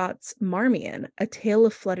Walter Scott's Marmion, A Tale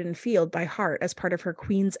of Flood and Field, by heart as part of her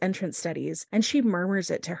Queen's Entrance studies, and she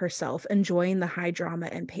murmurs it to herself, enjoying the high drama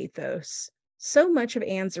and pathos. So much of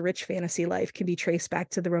Anne's rich fantasy life can be traced back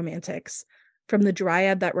to the Romantics, from the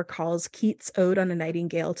Dryad that recalls Keats' Ode on a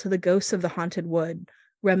Nightingale to the Ghosts of the Haunted Wood,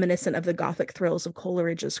 reminiscent of the Gothic thrills of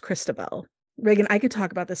Coleridge's Christabel. Reagan, I could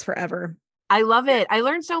talk about this forever. I love it. I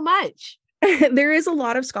learned so much. There is a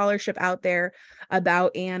lot of scholarship out there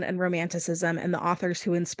about Anne and Romanticism and the authors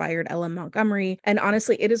who inspired Ellen Montgomery. And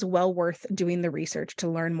honestly, it is well worth doing the research to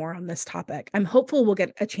learn more on this topic. I'm hopeful we'll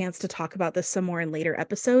get a chance to talk about this some more in later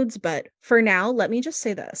episodes. But for now, let me just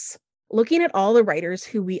say this. Looking at all the writers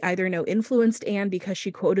who we either know influenced Anne because she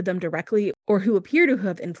quoted them directly or who appear to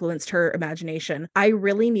have influenced her imagination, I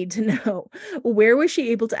really need to know, where was she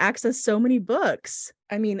able to access so many books?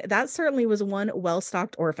 I mean, that certainly was one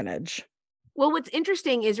well-stocked orphanage. Well, what's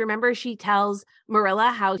interesting is, remember, she tells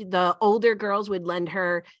Marilla how the older girls would lend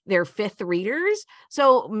her their fifth readers.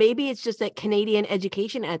 So maybe it's just that Canadian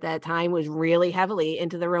education at that time was really heavily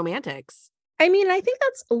into the Romantics. I mean, I think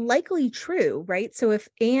that's likely true, right? So if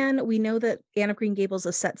Anne, we know that Anne of Green Gables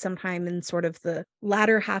is set sometime in sort of the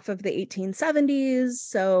latter half of the 1870s.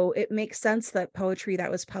 So it makes sense that poetry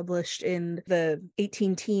that was published in the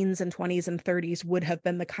 18 teens and 20s and 30s would have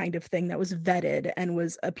been the kind of thing that was vetted and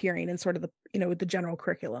was appearing in sort of the general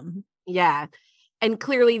curriculum. Yeah. And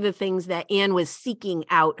clearly the things that Anne was seeking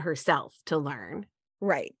out herself to learn.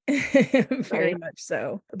 Right. Very Right. much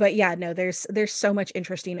so. But yeah, no, there's so much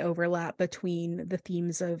interesting overlap between the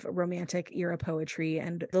themes of Romantic era poetry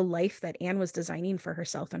and the life that Anne was designing for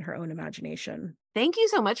herself in her own imagination. Thank you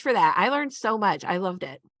so much for that. I learned so much. I loved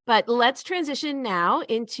it. But let's transition now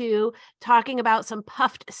into talking about some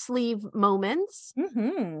puffed sleeve moments.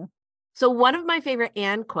 Mm-hmm. So one of my favorite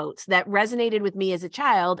Anne quotes that resonated with me as a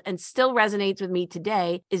child and still resonates with me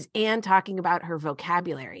today is Anne talking about her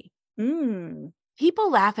vocabulary. Mm.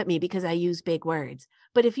 People laugh at me because I use big words,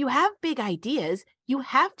 but if you have big ideas, you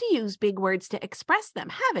have to use big words to express them,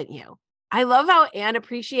 haven't you? I love how Anne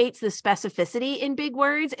appreciates the specificity in big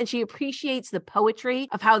words, and she appreciates the poetry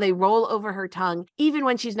of how they roll over her tongue, even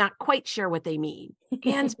when she's not quite sure what they mean.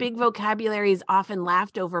 Anne's big vocabulary is often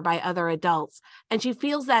laughed over by other adults, and she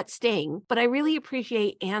feels that sting, but I really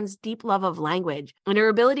appreciate Anne's deep love of language and her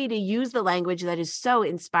ability to use the language that is so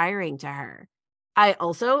inspiring to her. I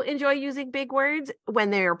also enjoy using big words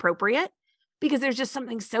when they're appropriate, because there's just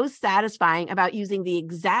something so satisfying about using the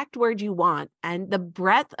exact word you want. And the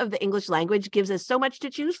breadth of the English language gives us so much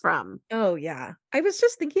to choose from. Oh, yeah. I was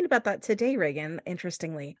just thinking about that today, Reagan,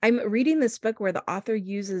 interestingly. I'm reading this book where the author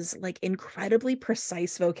uses like incredibly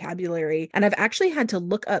precise vocabulary, and I've actually had to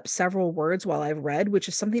look up several words while I've read, which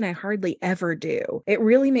is something I hardly ever do. It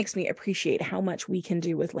really makes me appreciate how much we can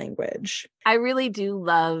do with language. I really do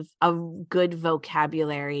love a good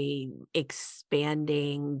vocabulary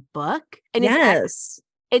expanding book. And Yes.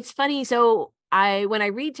 it's funny. So when I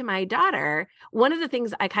read to my daughter, one of the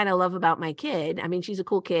things I kind of love about my kid, I mean, she's a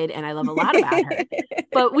cool kid and I love a lot about her,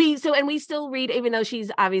 but we still read, even though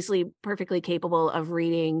she's obviously perfectly capable of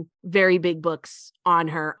reading very big books on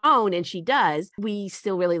her own, and she does, we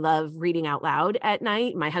still really love reading out loud at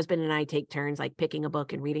night. My husband and I take turns like picking a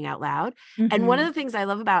book and reading out loud. And one of the things I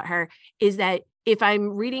love about her is that if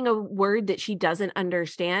I'm reading a word that she doesn't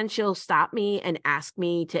understand, she'll stop me and ask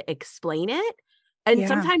me to explain it. And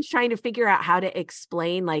sometimes trying to figure out how to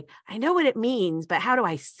explain, like, I know what it means, but how do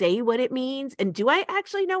I say what it means? And do I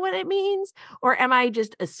actually know what it means? Or am I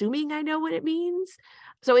just assuming I know what it means?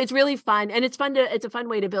 So it's really fun. And it's a fun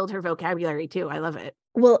way to build her vocabulary too. I love it.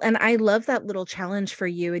 Well, and I love that little challenge for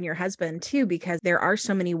you and your husband too, because there are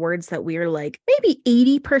so many words that we're like maybe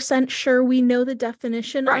 80% sure we know the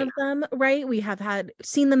definition of Right. them, right? We have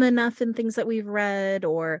seen them enough in things that we've read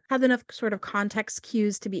or have enough sort of context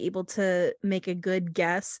cues to be able to make a good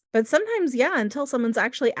guess. But sometimes, yeah, until someone's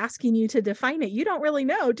actually asking you to define it, you don't really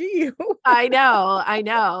know, do you? I know. I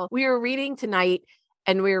know. We were reading tonight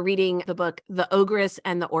and we were reading the book The Ogress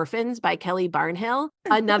and the Orphans by Kelly Barnhill,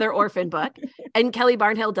 another orphan book. And Kelly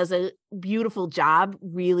Barnhill does a beautiful job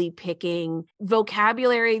really picking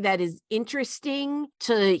vocabulary that is interesting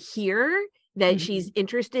to hear, that she's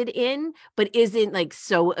interested in, but isn't like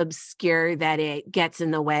so obscure that it gets in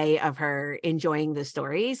the way of her enjoying the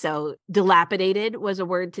story. So dilapidated was a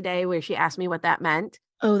word today where she asked me what that meant.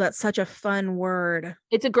 Oh, that's such a fun word.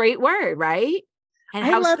 It's a great word, right? And I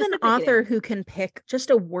how love an specific it author is. who can pick just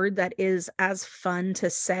a word that is as fun to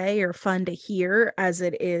say or fun to hear as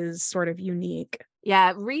it is sort of unique.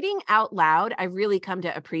 Yeah, reading out loud, I really come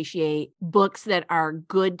to appreciate books that are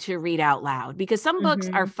good to read out loud, because some books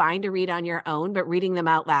are Mhm. fine to read on your own, but reading them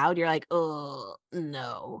out loud, you're like, oh,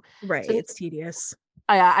 no. Right, So it's tedious.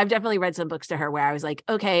 I've definitely read some books to her where I was like,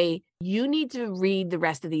 okay, you need to read the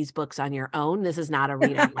rest of these books on your own. This is not a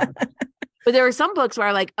read out loud. But there are some books where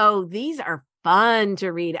I'm like, oh, these are fun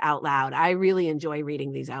to read out loud. I really enjoy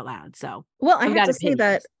reading these out loud. So Well, I I've have got to say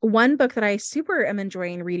that opinions. one book that I super am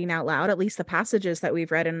enjoying reading out loud, at least the passages that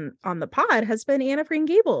we've read on the pod, has been Anne of Green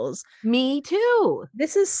Gables. Me too.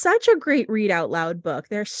 This is such a great read out loud book.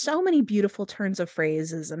 There's so many beautiful turns of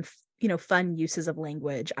phrases and fun uses of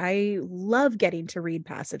language. I love getting to read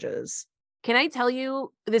passages. Can I tell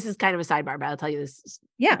you, this is kind of a sidebar, but I'll tell you this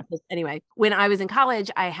Yeah. anyway. When I was in college,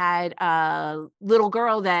 I had a little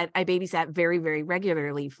girl that I babysat very, very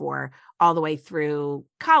regularly for all the way through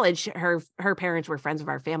college. Her parents were friends of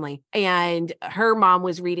our family, and her mom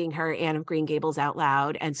was reading her Anne of Green Gables out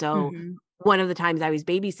loud. And so Mhm. one of the times I was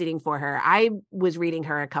babysitting for her, I was reading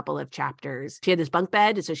her a couple of chapters. She had this bunk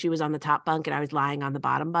bed, so she was on the top bunk and I was lying on the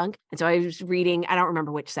bottom bunk. And so I was reading, I don't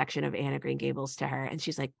remember which section of Anne of Green Gables to her. And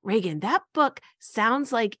she's like, Reagan, that book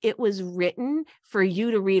sounds like it was written for you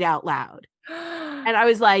to read out loud. And I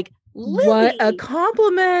was like, What a Lizzie,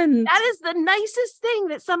 compliment. that is the nicest thing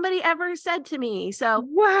that somebody ever said to me. So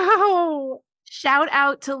Wow. shout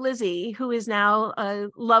out to Lizzie, who is now a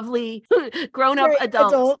lovely grown up Right,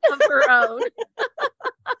 adult adult. of her own.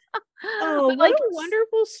 Oh, But what like, a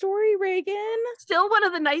wonderful story, Reagan. still one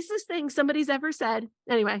of the nicest things somebody's ever said.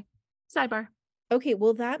 Anyway, sidebar. Okay,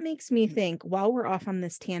 well, that makes me think while we're off on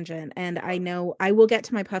this tangent, and I know I will get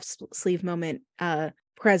to my sleeve moment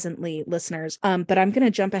presently, listeners. But I'm going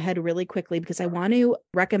to jump ahead really quickly because I want to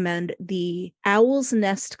recommend the Owl's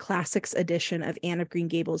Nest Classics edition of Anne of Green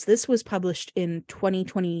Gables. This was published in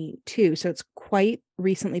 2022, so it's quite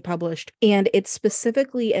recently published, and it's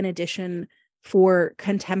specifically an edition for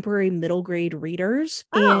contemporary middle grade readers.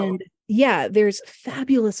 Oh, And yeah, there's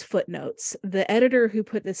fabulous footnotes. The editor who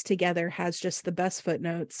put this together has just the best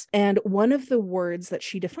footnotes. And one of the words that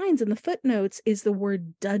she defines in the footnotes is the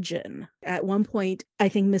word dudgeon. At one point, I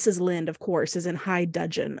think Mrs. Lind, of course, is in high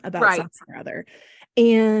dudgeon about right. something or other.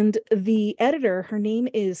 And the editor, her name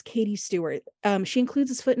is Katie Stewart. She includes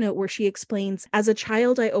this footnote where she explains, as a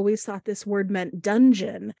child, I always thought this word meant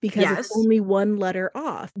dungeon because it's Yes. only one letter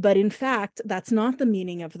off. But in fact, that's not the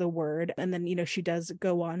meaning of the word. And then, she does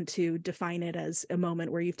go on to define it as a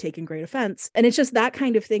moment where you've taken great offense. And it's just that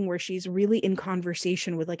kind of thing where she's really in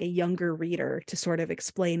conversation with like a younger reader to sort of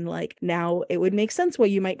explain, like, now it would make sense why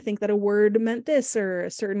you might think that a word meant this, or a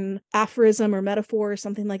certain aphorism or metaphor or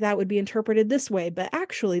something like that would be interpreted this way. But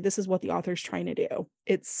actually, this is what the author's trying to do.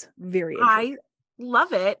 It's very I interesting.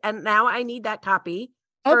 love it. And now I need that copy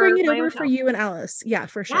I'll bring for it my over own for shelf. you and Alice. Yeah,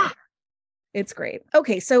 for Yeah. sure. It's great.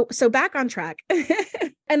 Okay, so back on track.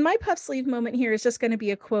 And my puff sleeve moment here is just going to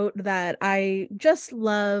be a quote that I just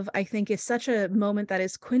love. I think is such a moment that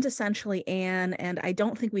is quintessentially Anne, and I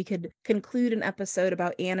don't think we could conclude an episode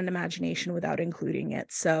about Anne and imagination without including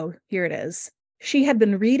it. So here it is. She had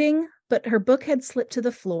been reading, but her book had slipped to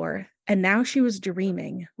the floor, and now she was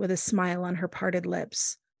dreaming with a smile on her parted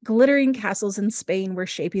lips. Glittering castles in Spain were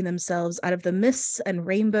shaping themselves out of the mists and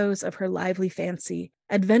rainbows of her lively fancy.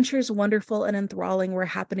 Adventures wonderful and enthralling were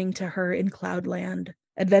happening to her in Cloudland.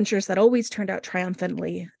 Adventures that always turned out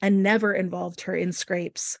triumphantly and never involved her in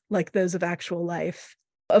scrapes like those of actual life.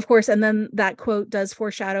 Of course, and then that quote does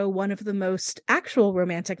foreshadow one of the most actual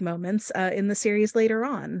romantic moments in the series later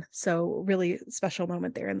on. So, really special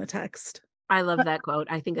moment there in the text. I love that quote.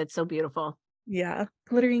 I think it's so beautiful. Yeah,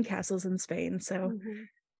 glittering castles in Spain. So, Mhm.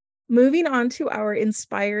 Moving on to our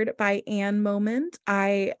inspired by Anne moment.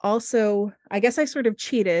 I guess I sort of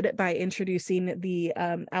cheated by introducing the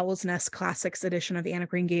Owl's Nest Classics edition of Anne of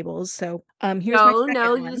Green Gables. So here's my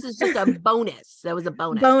second one. This is just a bonus. That was a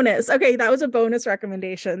bonus. Bonus. Okay, that was a bonus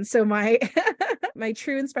recommendation. So my my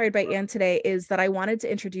true inspired by Anne today is that I wanted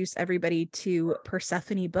to introduce everybody to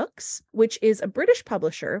Persephone Books, which is a British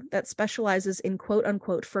publisher that specializes in quote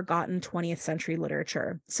unquote forgotten 20th century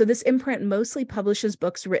literature. So this imprint mostly publishes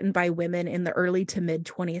books written by women in the early to mid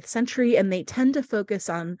 20th century, and they tend to focus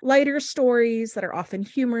on lighter stories that are often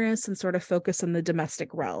humorous and sort of focus on the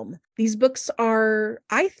domestic realm. These books are,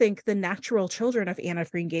 I think, the natural children of Anne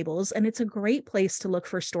of Green Gables, and it's a great place to look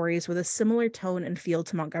for stories with a similar tone and feel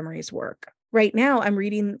to Montgomery's work. Right now, I'm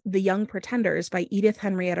reading The Young Pretenders by Edith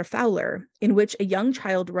Henrietta Fowler, in which a young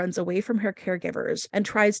child runs away from her caregivers and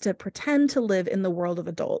tries to pretend to live in the world of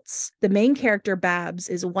adults. The main character, Babs,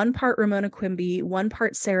 is one part Ramona Quimby, one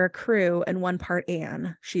part Sarah Crewe, and one part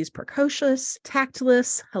Anne. She's precocious,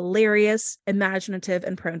 tactless, hilarious, imaginative,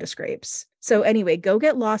 and prone to scrapes. So anyway, go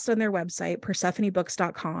get lost on their website,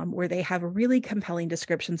 persephonebooks.com, where they have really compelling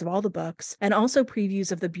descriptions of all the books and also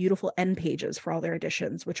previews of the beautiful end pages for all their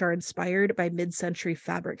editions, which are inspired by mid-century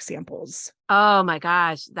fabric samples. Oh my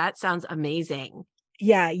gosh, that sounds amazing.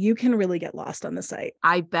 Yeah, you can really get lost on the site.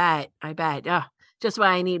 I bet. Ugh, just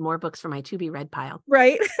why I need more books for my to-be-read pile.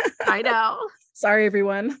 Right? I know. Sorry,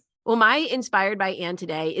 everyone. Well, my inspired by Anne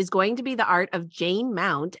today is going to be the art of Jane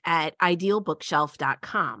Mount at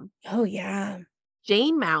idealbookshelf.com. Oh, yeah.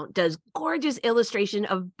 Jane Mount does gorgeous illustration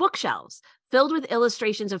of bookshelves filled with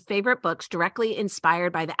illustrations of favorite books directly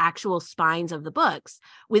inspired by the actual spines of the books,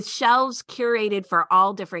 with shelves curated for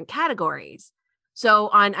all different categories. So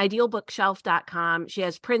on idealbookshelf.com, she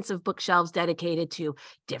has prints of bookshelves dedicated to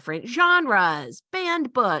different genres,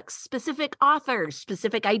 banned books, specific authors,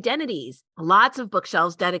 specific identities, lots of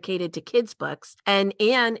bookshelves dedicated to kids' books. And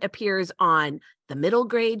Anne appears on the middle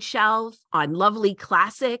grade shelf, on lovely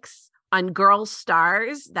classics, on girl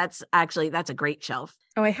stars. That's a great shelf.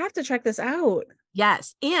 Oh, I have to check this out.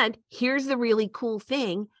 Yes. And here's the really cool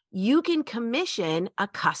thing. You can commission a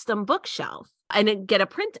custom bookshelf and get a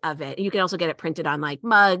print of it. You can also get it printed on like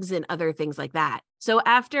mugs and other things like that. So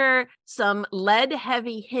after some lead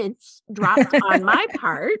heavy hints dropped on my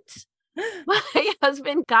part, my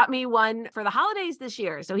husband got me one for the holidays this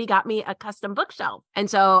year. So he got me a custom bookshelf. And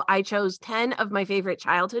so I chose 10 of my favorite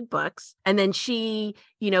childhood books. And then she,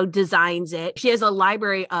 designs it. She has a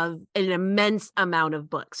library of an immense amount of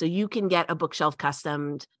books. So you can get a bookshelf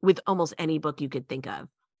customed with almost any book you could think of.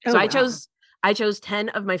 So I chose 10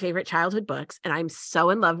 of my favorite childhood books, and I'm so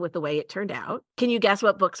in love with the way it turned out. Can you guess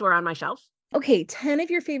what books were on my shelf? Okay, 10 of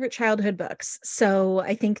your favorite childhood books. So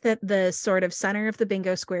I think that the sort of center of the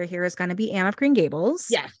bingo square here is going to be Anne of Green Gables.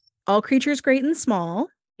 Yes. All Creatures Great and Small.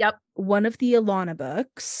 Yep. One of the Alana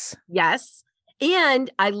books. Yes. And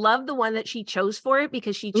I love the one that she chose for it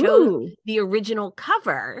because she chose the original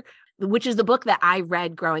cover, which is the book that I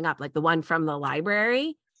read growing up, like the one from the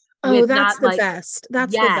library. Oh, that's the best.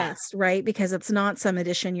 That's the best, right? Because it's not some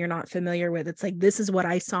edition you're not familiar with. It's like, this is what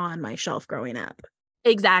I saw on my shelf growing up.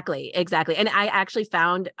 Exactly. And I actually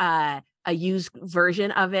found a used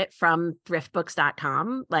version of it from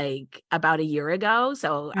thriftbooks.com like about a year ago.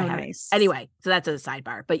 So I have nice. Anyway, so that's a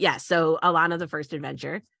sidebar. But yes, so Alana, the First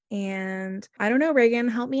Adventure. And I don't know, Reagan,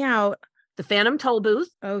 help me out. The Phantom Tollbooth.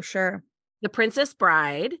 Oh, sure. The Princess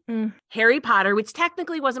Bride. Harry Potter, which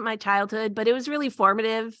technically wasn't my childhood, but it was really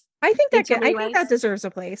formative. I think that deserves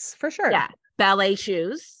a place for sure. Yeah. Ballet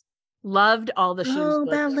Shoes. Loved all the shoes. Oh,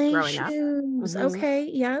 ballet growing shoes. Up. Okay.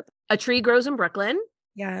 Yep. A Tree Grows in Brooklyn.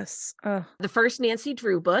 Yes. The first Nancy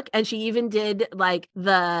Drew book. And she even did like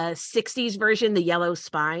the 60s version, the Yellow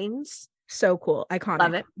Spines. So cool. Iconic.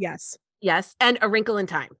 Love it. Yes. Yes. And A Wrinkle in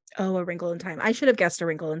Time. Oh, A Wrinkle in Time. I should have guessed A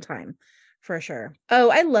Wrinkle in Time. For sure. Oh,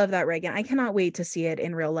 I love that, Reagan. I cannot wait to see it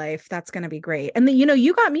in real life. That's going to be great. And then,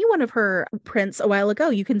 you got me one of her prints a while ago.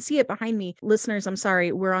 You can see it behind me. Listeners, I'm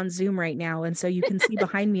sorry. We're on Zoom right now. And so you can see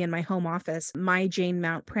behind me in my home office, my Jane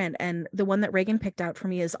Mount print. And the one that Reagan picked out for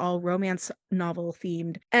me is all romance novel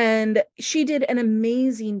themed. And she did an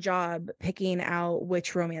amazing job picking out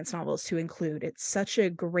which romance novels to include. It's such a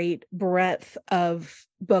great breadth of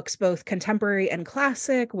books, both contemporary and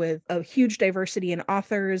classic, with a huge diversity in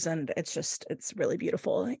authors. And it's really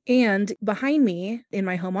beautiful. And behind me in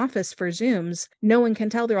my home office for Zooms, no one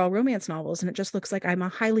can tell they're all romance novels. And it just looks like I'm a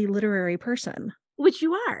highly literary person. Which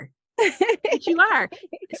you are.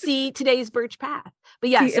 See today's Birch Path.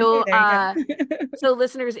 But yeah, so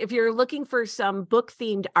listeners, if you're looking for some book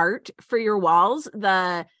themed art for your walls,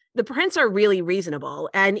 the prints are really reasonable,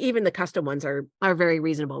 and even the custom ones are very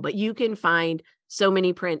reasonable, but you can find so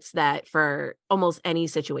many prints that for almost any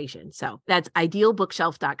situation. So that's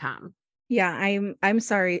idealbookshelf.com. Yeah, I'm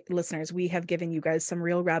sorry, listeners. We have given you guys some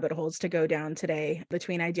real rabbit holes to go down today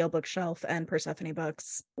between Ideal Bookshelf and Persephone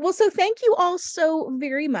Books. Well, so thank you all so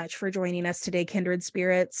very much for joining us today, kindred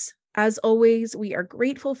spirits. As always, we are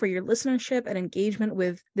grateful for your listenership and engagement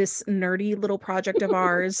with this nerdy little project of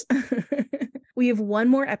ours. We have one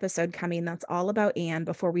more episode coming that's all about Anne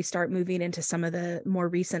before we start moving into some of the more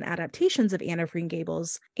recent adaptations of Anne of Green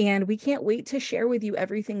Gables, and we can't wait to share with you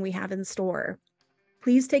everything we have in store.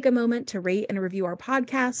 Please take a moment to rate and review our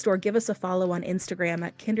podcast or give us a follow on Instagram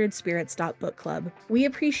at kindredspirits.bookclub. We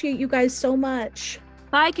appreciate you guys so much.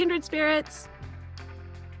 Bye, kindred spirits.